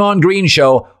the Draymond Green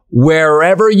Show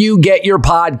wherever you get your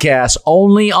podcasts,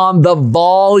 only on the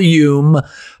Volume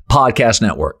Podcast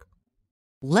Network.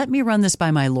 "Let me run this by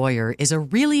my lawyer" is a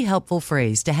really helpful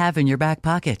phrase to have in your back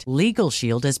pocket. Legal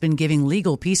Shield has been giving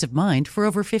legal peace of mind for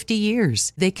over 50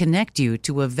 years. They connect you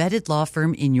to a vetted law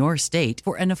firm in your state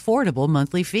for an affordable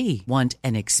monthly fee. Want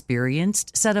an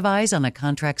experienced set of eyes on a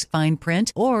contract's fine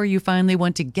print? Or you finally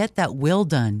want to get that will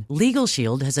done? Legal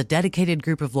Shield has a dedicated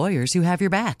group of lawyers who have your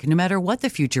back, no matter what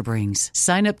the future brings.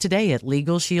 Sign up today at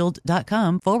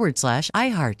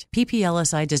LegalShield.com/iHeart.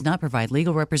 PPLSI does not provide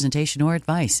legal representation or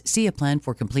advice. See a plan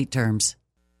for complete terms.